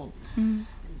at all.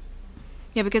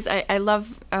 Yeah, because I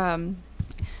love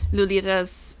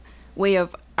Luljeta's way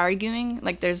of arguing.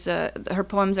 Like her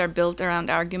poems are built around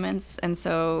arguments, and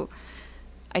so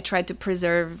I tried to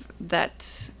preserve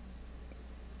that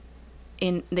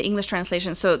in the English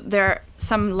translation. So there are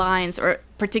some lines or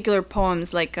particular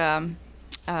poems like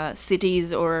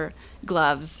Cities or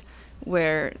Gloves,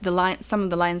 where some of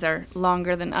the lines are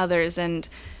longer than others, and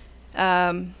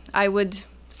I would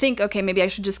think, okay, maybe I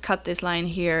should just cut this line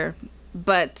here,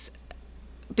 but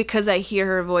because I hear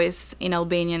her voice in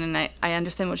Albanian and I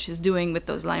understand what she's doing with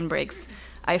those line breaks,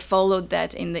 I followed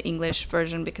that in the English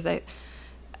version, because I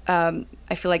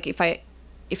feel like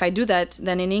if I do that,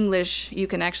 then in English you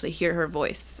can actually hear her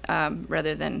voice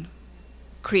rather than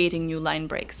creating new line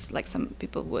breaks like some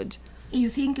people would. You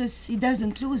think it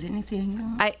doesn't lose anything?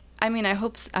 No? I mean, I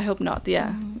hope not.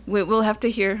 Yeah, we'll have to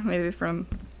hear maybe from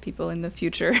people in the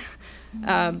future,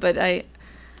 but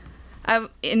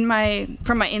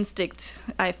from my instinct,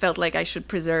 I felt like I should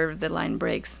preserve the line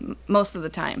breaks most of the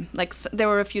time. Like there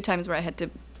were a few times where I had to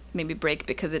maybe break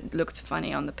because it looked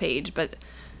funny on the page, but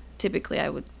typically I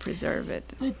would preserve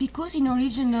it. But because in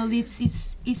original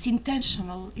it's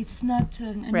intentional, it's not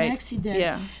an right. accident.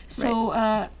 Yeah. So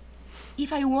right.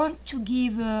 If I want to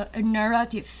give a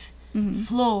narrative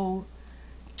flow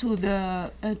to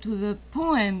the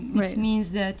poem, right. it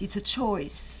means that it's a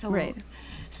choice. So. Right.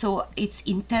 So it's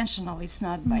intentional, it's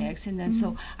not by accident.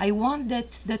 So I want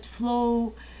that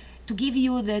flow to give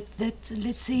you that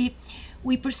let's say,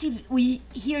 we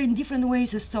hear in different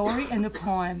ways a story and a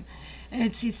poem.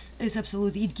 It's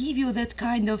absolutely, it gives you that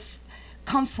kind of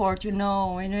comfort, you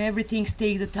know, and everything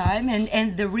takes the time,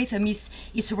 and the rhythm is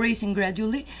racing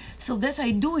gradually. So that's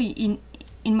I do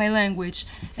in my language,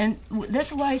 and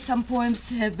that's why some poems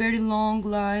have very long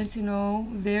lines, you know,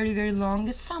 very, very long,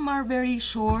 and some are very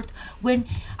short, when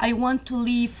I want to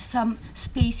leave some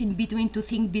space in between to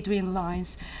think between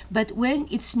lines. But when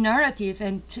it's narrative,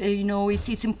 and you know,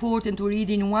 it's important to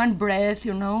read in one breath,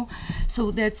 you know,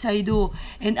 so that's I do.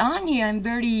 And Ani, I'm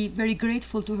very, very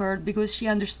grateful to her, because she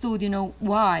understood, you know,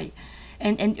 why,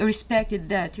 and respected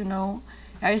that, you know.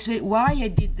 I respect why I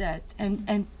did that,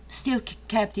 and still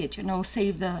kept it, you know,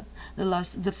 save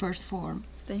the first form.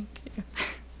 Thank you.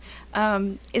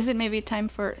 Is it maybe time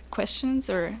for questions,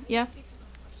 or yeah?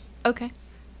 Okay.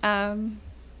 I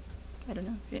don't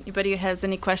know if anybody has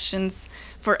any questions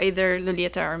for either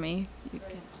Luljeta or me. You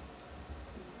can.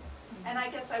 And I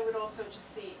guess I would also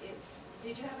just see,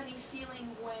 did you have any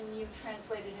feeling when you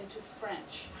translated into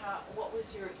French? What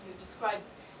was you described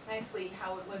nicely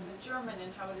how it was in German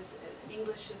and how it is in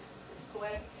English is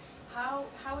poetic. How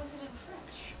is it in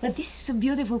French? But this is a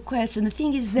beautiful question. The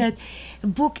thing is that a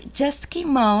book just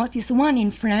came out, this one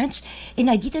in French, and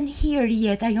I didn't hear it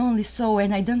yet. I only saw,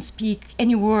 and I don't speak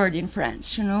any word in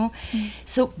French, you know.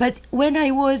 So, but when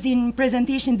I was in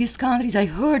presentation in these countries, I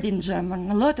heard in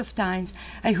German a lot of times.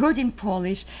 I heard in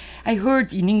Polish. I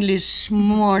heard in English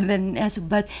more than,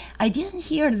 but I didn't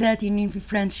hear that in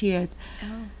French yet.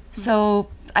 Oh. So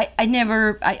I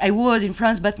was in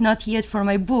France, but not yet for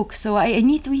my book. So I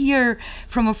need to hear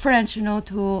from a French, you know,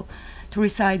 to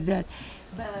recite that.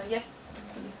 Yes.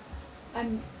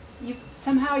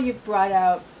 Somehow you brought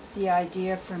out the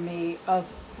idea for me of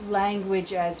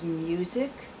language as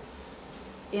music,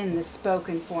 in the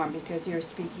spoken form, because you're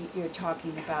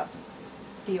talking about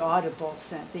the audible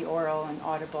sense, the oral and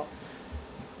audible.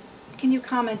 Can you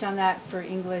comment on that for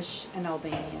English and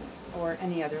Albanian or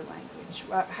any other language?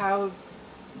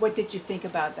 What did you think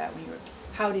about that when you were?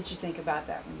 How did you think about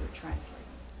that when you were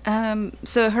translating?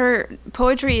 So her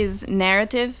poetry is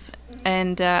narrative,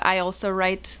 and I also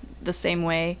write the same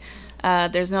way.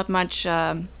 There's not much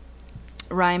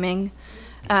rhyming,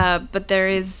 but there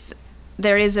is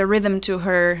a rhythm to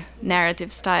her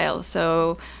narrative style.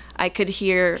 So I can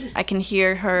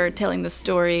hear her telling the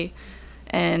story,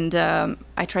 and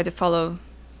I try to follow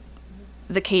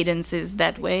the cadences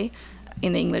that way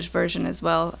in the English version as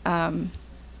well.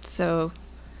 So.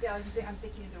 Yeah, I'm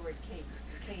thinking of the word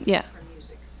cadence. Cadence Yeah. for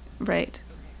music. Right.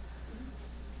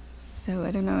 So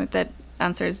I don't know if that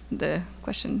answers the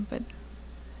question, but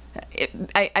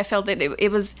I felt that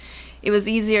it was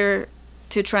easier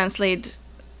to translate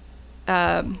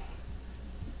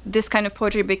this kind of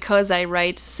poetry because I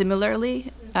write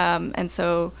similarly, and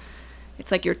so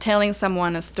it's like you're telling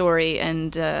someone a story,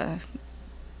 and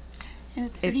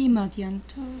Rimat janë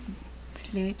të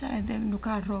lehta edhe nuk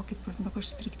ka rocket, nuk është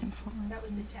strict në formë. That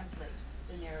was the template,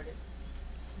 the narrative.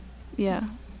 yeah.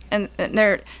 And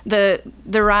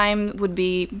the rhyme would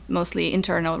be mostly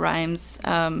internal rhymes.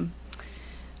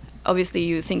 Obviously,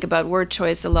 you think about word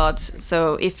choice a lot.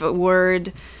 So if a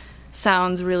word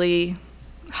sounds really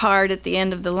hard at the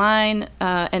end of the line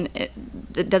and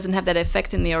it doesn't have that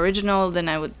effect in the original, then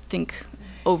I would think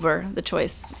over the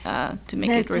choice to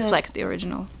make it reflect the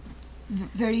original.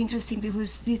 Very interesting,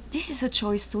 because this is a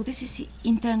choice too. This is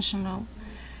intentional,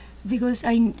 because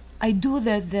I do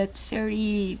that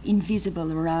very invisible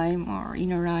rhyme or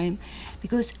inner rhyme,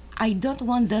 because I don't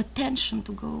want the attention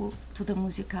to go to the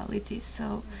musicality.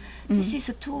 So this is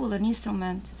a tool, an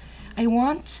instrument. I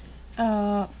want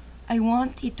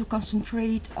it to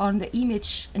concentrate on the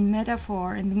image and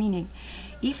metaphor and the meaning.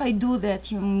 If I do that,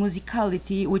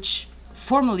 musicality, which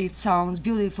formally it sounds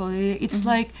beautiful, it's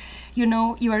like, I'm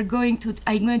going to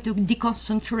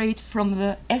deconcentrate from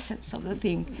the essence of the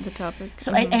thing. The topic.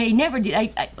 So I never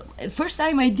did. First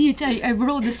time I did, I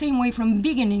wrote the same way from the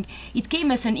beginning. It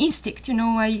came as an instinct,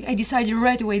 I decided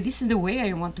right away, this is the way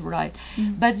I want to write.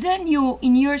 But then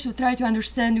in years you try to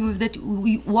understand that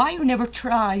why you never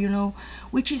try,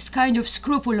 which is kind of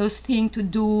scrupulous thing to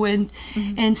do, and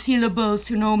syllables,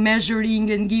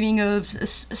 measuring and giving a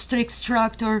strict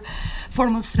structure,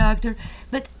 formal structure.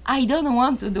 But I don't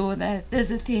want to do that. That's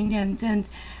the thing, and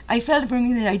I felt for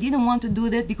me that I didn't want to do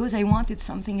that because I wanted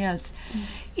something else.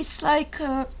 It's like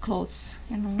clothes,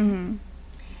 How do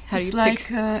it's you like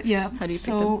pick? yeah. How do you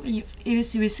So pick them?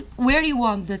 it's where you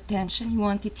want the attention. You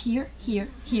want it here, here,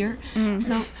 here.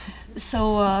 So That's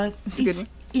a good one.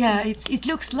 yeah. It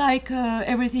looks like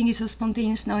everything is so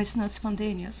spontaneous. No, it's not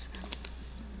spontaneous.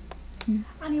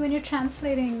 Ani, when you're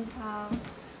translating,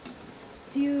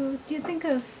 do you think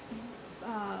of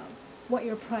what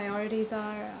your priorities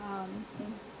are,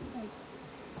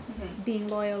 like being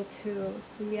loyal to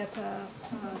Luljeta,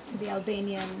 to the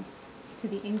Albanian, to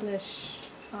the English?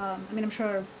 I'm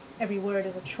sure every word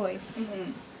is a choice,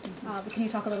 but can you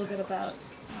talk a little bit about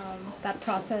that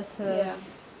process of...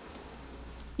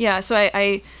 Yeah, so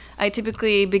I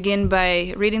typically begin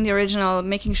by reading the original,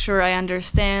 making sure I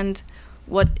understand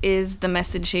what is the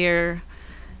message here,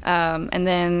 and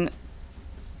then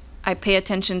I pay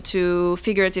attention to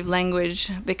figurative language,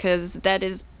 because that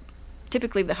is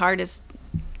typically the hardest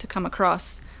to come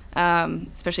across,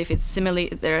 especially if it's simile.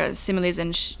 There are similes,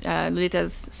 and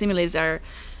Luljeta's similes are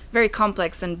very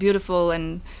complex and beautiful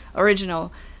and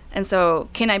original. And so,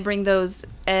 can I bring those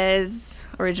as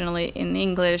originally in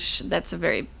English? That's a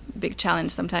very big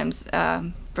challenge sometimes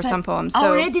for some poems.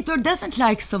 Our So editor doesn't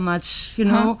like so much,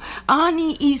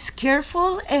 Ani is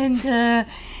careful,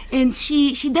 and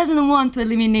she doesn't want to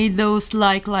eliminate those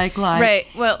like. right.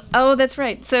 Well, that's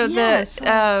right. So Yes,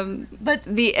 but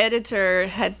the editor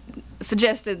had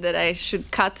suggested that I should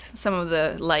cut some of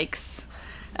the likes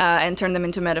and turn them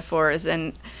into metaphors,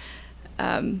 and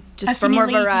just for more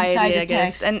Assimilate inside variety, the I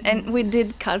guess. text. And we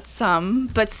did cut some,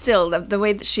 but still, the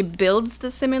way that she builds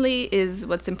the simile is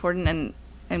what's important, and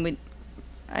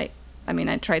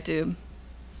I try to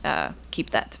keep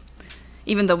that,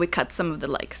 even though we cut some of the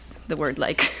likes, the word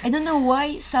like. I don't know why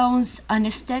it sounds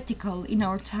unesthetical in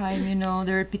our time,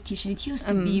 the repetition. It used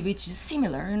to be, which is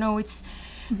similar, it's...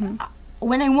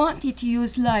 when I wanted to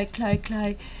use like,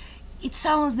 it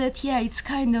sounds that, it's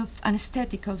kind of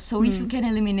unesthetical. So if you can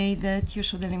eliminate that, you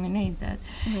should eliminate that.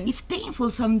 It's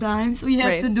painful sometimes, we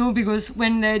have to do, because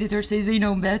when the editor says they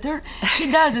know better,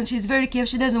 she doesn't. She's very careful.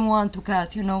 She doesn't want to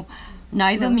cut,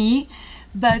 neither me.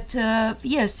 But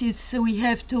yes, it's we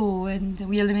have to, and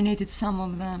we eliminated some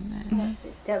of them.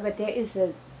 But there is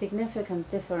a significant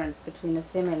difference between a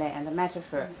simile and a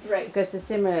metaphor, Right. because the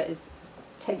simile is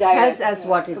Direct, tells us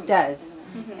what it does,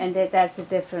 and that's a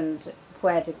different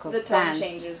poetical The tone stance.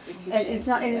 changes. If you And change it's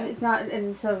not. it, yeah. It's not.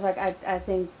 It's sort of like I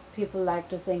think people like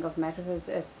to think of metaphors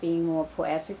as being more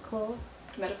poetical.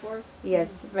 Metaphors.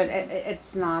 Yes, but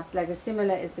it's not. Like a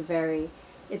simile is a very.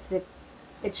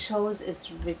 It shows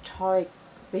its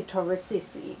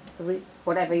rhetoricity,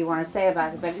 whatever you want to say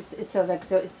about it. But it's sort of like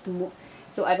so. It's more.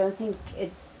 So I don't think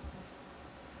it's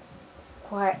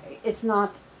quite. It's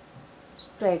not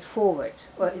straightforward,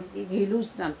 or you lose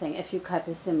something if you cut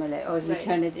a simile or you Right.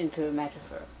 turn it into a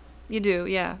metaphor. You do,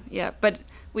 yeah, yeah. But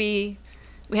we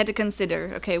had to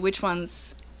consider, okay, which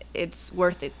ones it's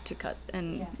worth it to cut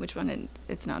and which one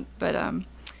it's not. But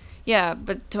yeah.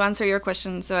 But to answer your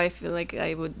question, so I feel like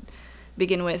I would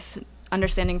begin with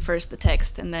understanding first the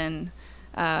text, and then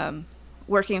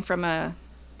working from a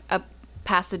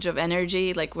passage of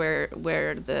energy, like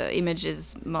where the image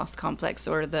is most complex,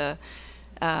 or the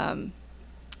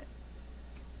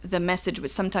message,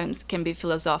 which sometimes can be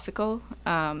philosophical.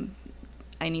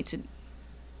 I need to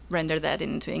render that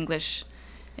into English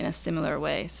in a similar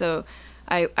way. So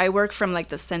I work from like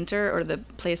the center or the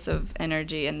place of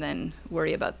energy, and then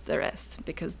worry about the rest,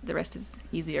 because the rest is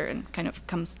easier and kind of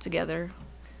comes together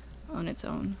on its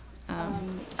own.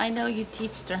 I know you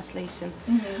teach translation,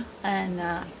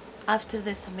 and after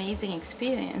this amazing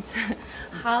experience,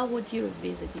 how would you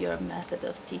revisit your method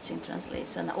of teaching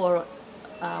translation, or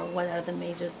what are the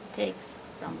major takes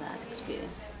from that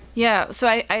experience? Yeah, so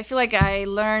I feel like I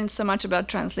learned so much about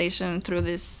translation through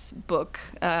this book,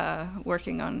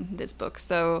 working on this book.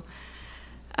 So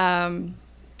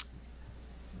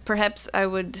perhaps I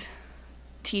would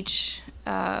teach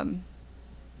how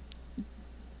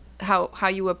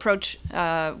you approach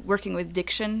working with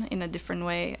diction in a different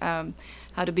way,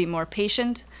 how to be more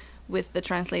patient with the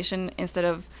translation instead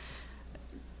of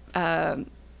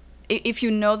if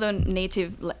you know the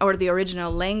native or the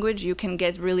original language, you can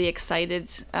get really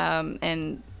excited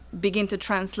and begin to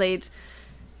translate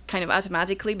kind of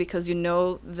automatically, because you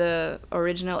know the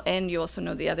original and you also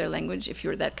know the other language if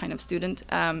you're that kind of student.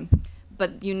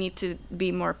 But you need to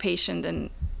be more patient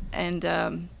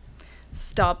and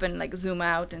stop and like zoom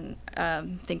out and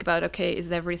think about, okay,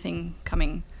 is everything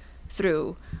coming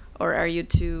through, or are you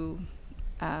too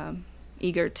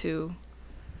eager to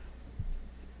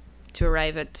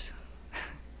arrive at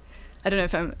I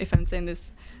don't know if I'm saying this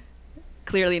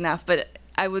clearly enough, but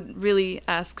I would really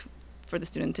ask for the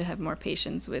student to have more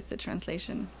patience with the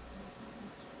translation.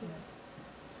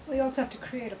 We also have to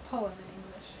create a poem in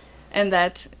English. And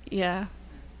that, yeah,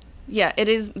 it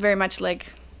is very much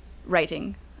like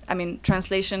writing. I mean,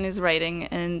 translation is writing,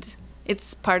 and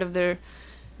it's part of the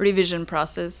revision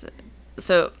process.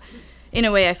 So, in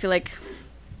a way, I feel like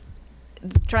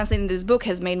translating this book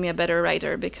has made me a better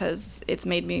writer, because it's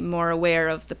made me more aware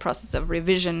of the process of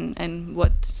revision and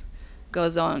what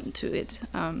goes on to it,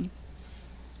 and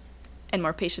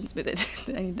more patience with it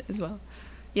I need as well.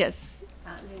 Yes.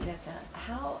 Luljeta,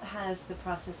 how has the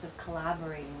process of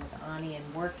collaborating with Ani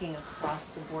and working across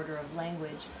the border of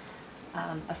language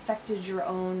affected your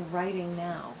own writing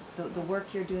now, the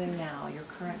work you're doing now, your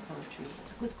current poetry?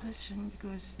 It's a good question,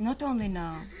 because not only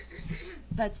now,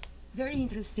 but very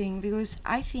interesting, because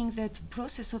I think that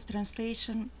process of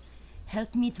translation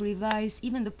helped me to revise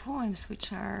even the poems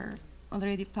which are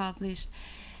already published,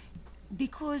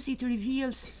 because it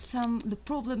reveals the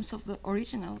problems of the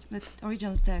original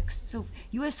text. So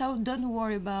you as out, don't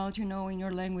worry about, in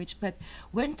your language, but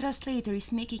when translator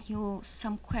is making you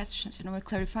some questions,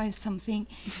 clarifying something,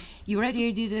 you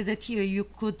already did that here, you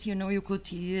could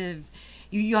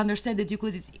you understand that you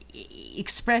could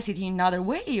express it in another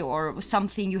way, or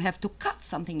something you have to cut,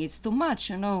 something it's too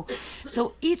much,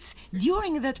 So it's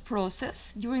during the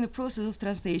process of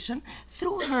translation,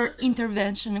 through her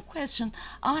intervention and question,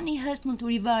 Ani helped me to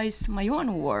revise my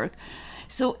own work.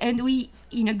 So, and we,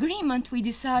 in agreement, we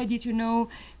decided, to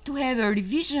have a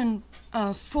revision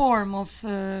form of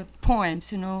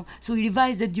poems, So we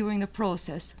revised that during the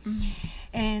process.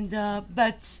 And,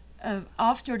 but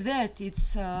after that,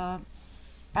 it's...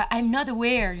 I'm not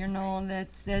aware,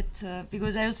 that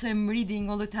because I also am reading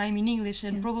all the time in English,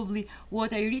 and probably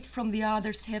what I read from the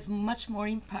others have much more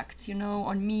impact,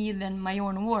 on me than my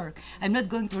own work. I'm not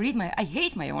going to read I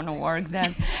hate my own work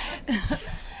then.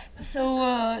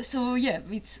 So yeah,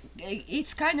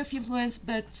 it's kind of influence,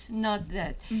 but not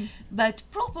that. But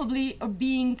probably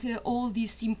being all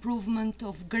this improvement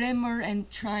of grammar and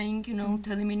trying,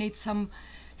 to eliminate some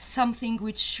something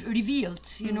which revealed,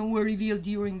 were revealed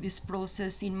during this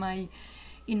process in my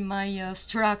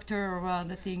structure or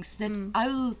other things that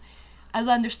I'll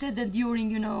understand that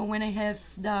during, when I have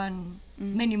done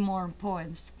many more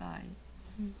poems by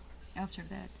after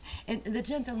that. And the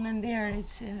gentleman there,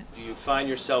 it's... Do you find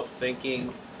yourself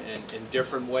thinking in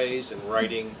different ways and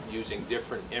writing using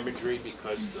different imagery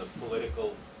because the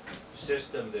political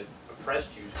system that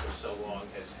oppressed you for so long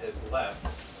has left?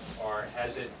 Or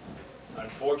has it,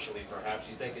 unfortunately perhaps,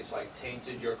 you think it's like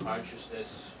tainted your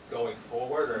consciousness going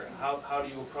forward? Or how do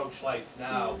you approach life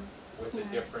now with a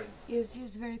different... Yes,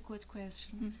 it's a very good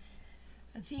question.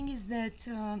 The thing is that,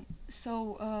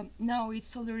 now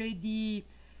it's already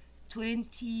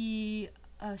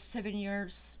 27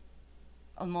 years,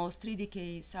 almost 3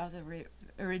 decades after the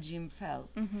regime fell.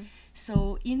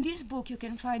 So in this book you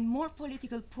can find more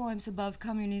political poems about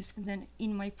communism than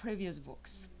in my previous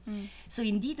books. So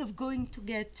indeed of going to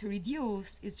get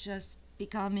reduced, it's just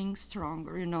becoming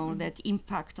stronger, that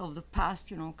impact of the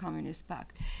past, communist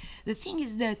pact. The thing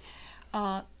is that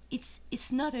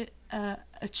it's not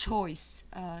a choice.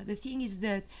 The thing is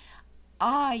that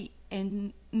I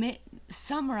and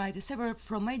some writers, several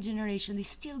from my generation, they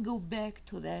still go back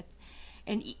to that,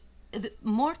 and the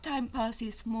more time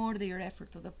passes, more they refer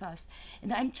to the past.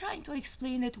 And I'm trying to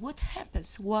explain that what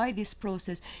happens, why this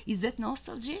process. Is that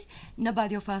nostalgia?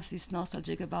 Nobody of us is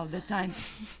nostalgic about that time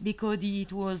because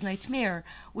it was nightmare.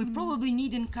 We probably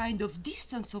need a kind of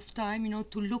distance of time,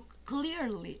 to look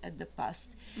clearly at the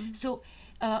past. So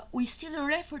we still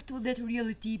refer to that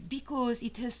reality because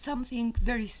it has something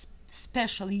very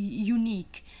special,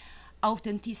 unique,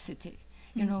 authenticity.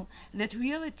 That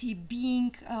reality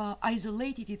being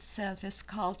isolated itself as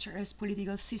culture, as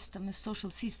political system, as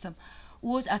social system,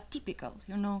 was atypical,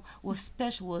 was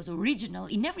special, was original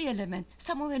in every element.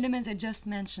 Some of the elements I just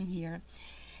mentioned here.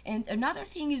 And another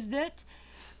thing is that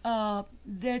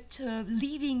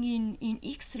living in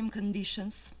extreme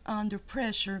conditions under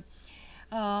pressure,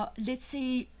 let's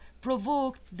say,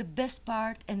 provoked the best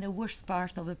part and the worst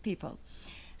part of the people.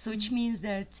 So which means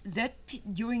that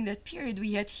during that period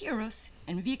we had heroes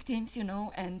and victims,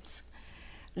 and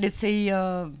let's say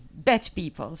bad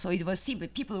people. So it was simply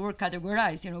people were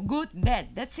categorized, good,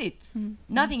 bad, that's it,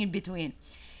 nothing in between.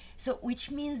 So which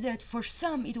means that for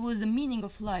some it was the meaning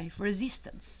of life,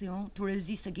 resistance, to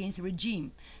resist against a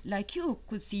regime. Like you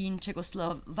could see in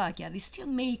Czechoslovakia, they still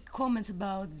make comments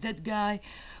about that guy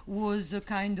was a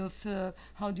kind of,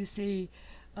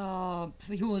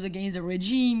 he was against the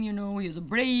regime, he was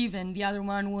brave, and the other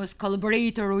one was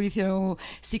collaborator with,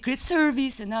 secret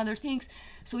service and other things.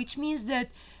 So which means that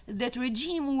that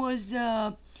regime was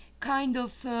kind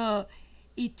of,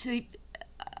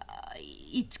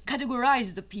 it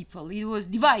categorized the people. It was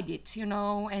divided,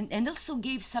 and also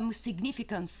gave some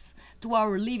significance to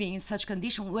our living in such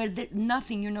conditions where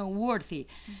nothing, worthy.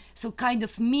 So kind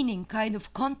of meaning, kind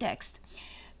of context.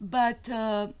 But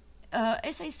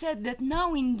as I said, that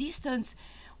now in distance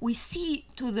we see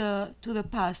to the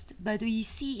past, but we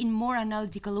see in more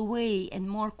analytical way and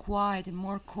more quiet and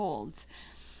more cold.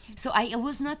 So I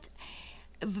was not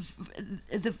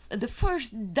the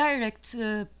first direct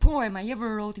poem I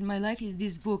ever wrote in my life is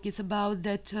this book. It's about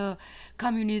that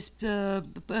communist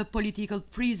political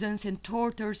prisons and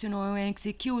tortures, and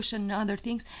execution and other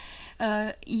things.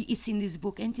 It's in this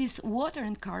book, and it's water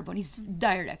and carbon. It's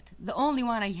direct, the only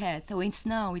one I had. So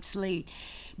it's late,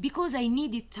 because I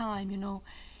needed time.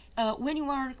 When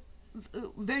you are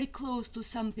very close to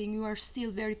something, you are still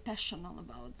very passionate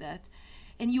about that,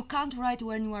 and you can't write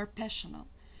when you are passionate.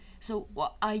 So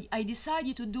I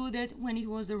decided to do that when it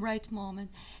was the right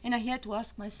moment, and I had to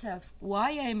ask myself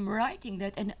why I'm writing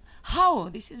that and how.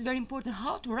 This is very important,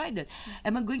 how to write that.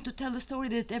 Am I going to tell a story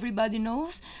that everybody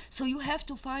knows? So you have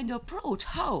to find the approach,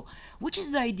 how, which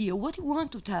is the idea, what you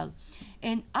want to tell.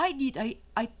 And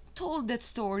I told that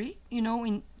story,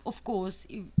 of course,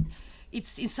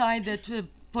 it's inside that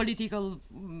political,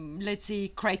 let's say,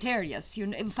 criteria,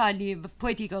 finally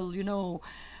poetical,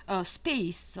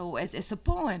 space, so as a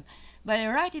poem, but I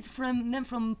write it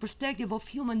from perspective of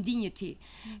human dignity,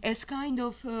 as kind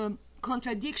of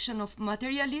contradiction of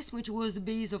materialism, which was the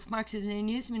base of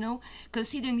Marxism-Leninism,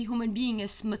 considering the human being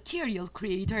as material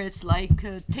creator, it's like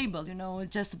a table,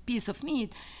 just a piece of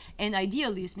meat, and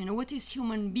idealism, what is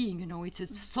human being, it's a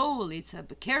soul, it's a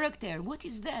character, what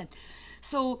is that?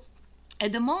 So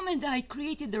at the moment I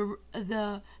created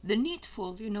the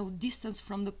needful, distance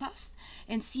from the past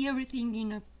and see everything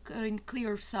in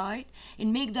clear sight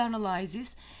and make the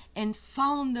analysis and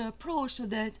found the approach so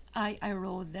that I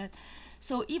wrote that.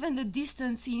 So even the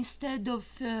distance, instead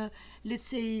of, let's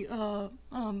say,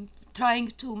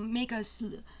 trying to make us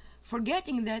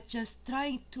forgetting that, just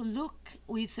trying to look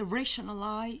with a rational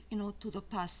eye, to the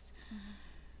past.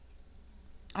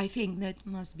 I think that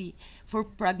must be for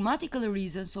pragmatical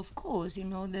reasons, of course,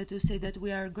 that to say that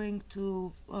we are going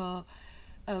to,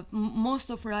 most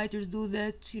of writers do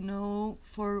that,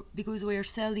 because we are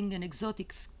selling an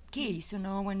exotic case,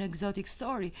 an exotic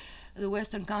story. The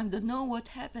Western countries don't know what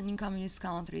happened in communist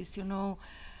countries, it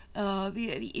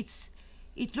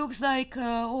looks like,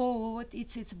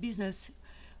 it's business.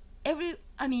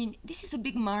 This is a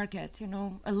big market,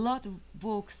 a lot of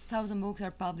books, 1,000 books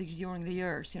are published during the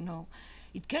years,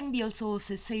 It can be also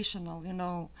sensational,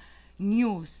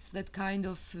 news, that kind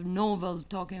of novel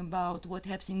talking about what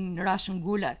happens in Russian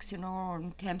gulags, or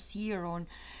in camps here,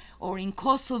 or in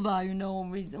Kosovo,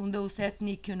 on those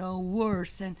ethnic,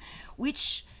 wars, and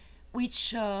which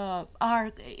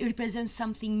represent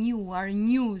something new, are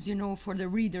news, for the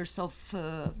readers of,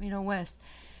 West.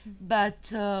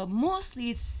 But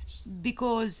mostly it's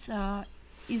because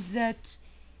is that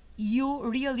you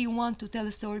really want to tell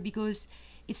a story because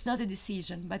it's not a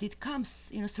decision, but it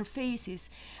comes, surfaces.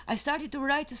 I started to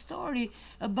write a story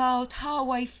about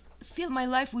how I fill my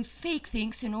life with fake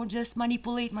things, just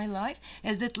manipulate my life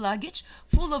as that luggage,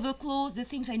 full of the clothes, the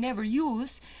things I never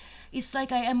use. It's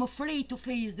like I am afraid to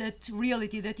face that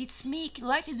reality, that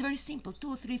life is very simple,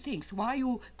 2 or 3 things. Why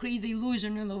you create the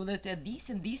illusion, that this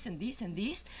and this and this and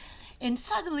this. And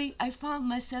suddenly I found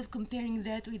myself comparing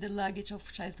that with the luggage of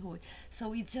childhood.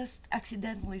 So it just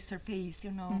accidentally surfaced,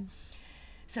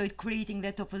 So it creating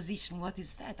that opposition. What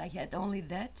is that? I had only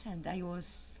that, and I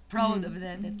was proud of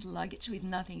that luggage with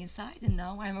nothing inside, and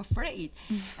now I'm afraid.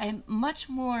 I'm much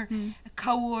more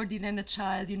cowardly than a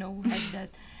child, who had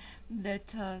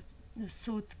that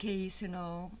suitcase,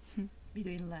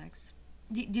 between legs.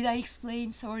 Did I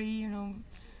explain? Sorry,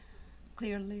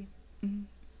 clearly.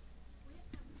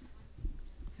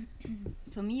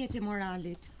 Fëmijët e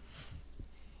moralit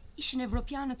ishin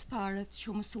evropianët parët që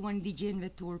u mësuan digjenve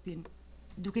turpin,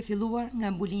 duke filluar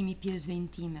nga mbulimi pjesëve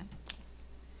intime.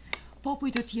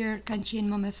 Popujt të tjerë kanë qenë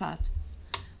më me fat.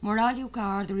 Morali u ka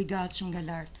ardhur i gatshëm nga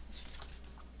lart.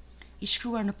 I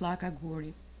shkruar në pllaka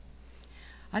guri.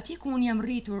 Ati ku unë jam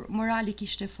rritur, morali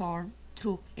kishte formë,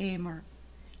 trup, emër,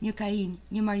 një Kain,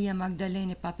 një Maria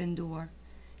Magdalene pa penduar,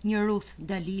 një Ruth,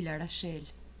 Dalila, Rachel.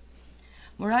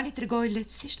 Morali tregoi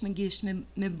lehtësisht me gisht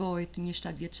me bojt një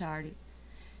 7 vjeçari,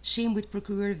 shembujt për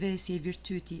kryer vesje e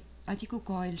virtyti, ati ku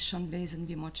ka e lëshon vezën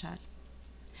mbi moçal.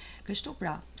 Kështu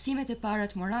pra, psimet e para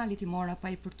të moralit i mora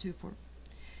pa i përtypur,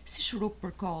 si shurup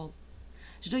për koll.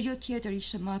 Çdo gjë tjetër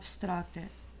ishte më abstrakte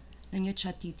në një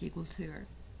çatitje gullthyer.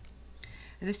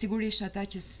 Dhe sigurisht ata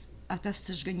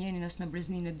së zhgënjenin as në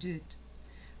brezninë e dytë.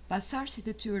 Pasarësit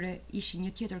e tyre ishin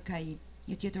një tjetër Kain,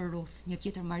 një tjetër Ruth, një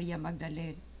tjetër Maria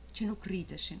Magdalene, që nuk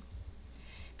rriteshin.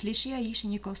 Klishea ishte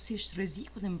një kohësisht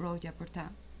rreziku dhe mbrojtja për ta,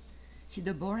 si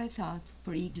Debora e thatë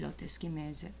për iglot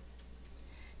eskimeze.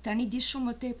 Tani di shumë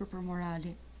më tepër për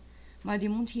moralin, madje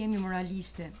mund të jemi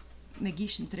moraliste, me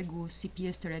gishtin tregues si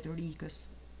pjesë të retorikës,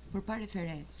 por pa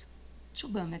referencë.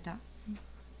 Ç'u bë me ta?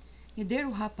 Një derë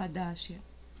u hap pa dashje.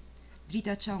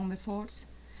 Drita çau me forcë,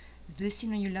 dhe si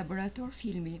në një laborator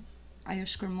filmi, ajo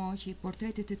shkërmoqi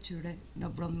portretet e tyre në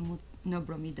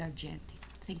bromid argjenti.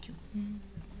 Thank you.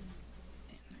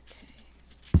 Okay.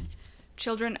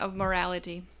 Children of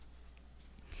morality.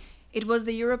 It was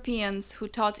the Europeans who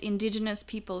taught indigenous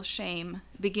people shame,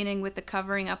 beginning with the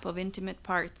covering up of intimate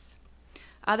parts.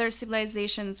 Other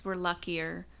civilizations were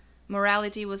luckier.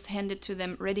 Morality was handed to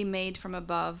them ready-made from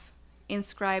above,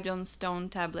 inscribed on stone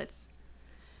tablets.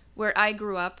 Where I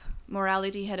grew up,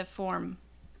 morality had a form,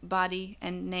 body,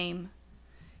 and name.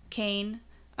 Cain,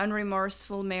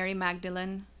 unremorseful Mary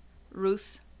Magdalene,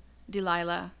 Ruth,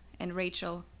 Delilah, and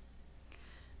Rachel.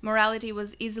 Morality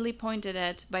was easily pointed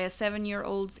at by a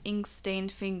 7-year-old's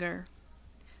ink-stained finger.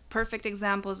 Perfect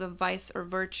examples of vice or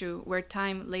virtue where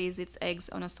time lays its eggs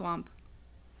on a swamp.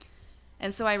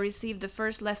 And so I received the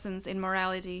first lessons in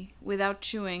morality without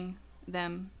chewing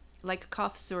them, like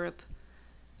cough syrup.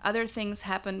 Other things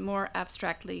happened more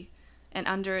abstractly and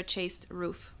under a chaste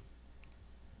roof.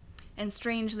 And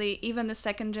strangely, even the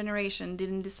second generation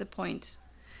didn't disappoint.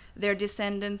 Their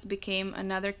descendants became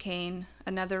another Cain,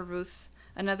 another Ruth,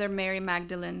 another Mary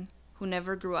Magdalene, who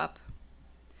never grew up.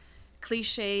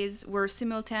 Clichés were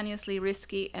simultaneously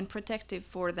risky and protective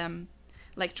for them,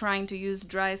 like trying to use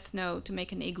dry snow to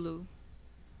make an igloo.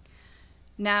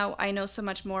 Now I know so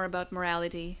much more about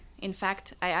morality. In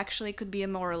fact, I actually could be a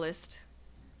moralist,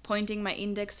 pointing my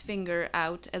index finger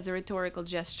out as a rhetorical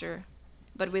gesture,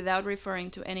 but without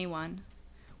referring to anyone.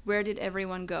 Where did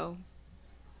everyone go?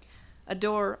 A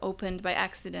door opened by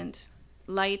accident,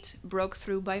 light broke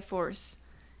through by force,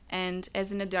 and,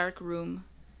 as in a dark room,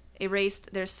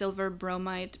 erased their silver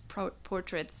bromide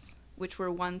portraits, which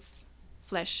were once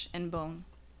flesh and bone.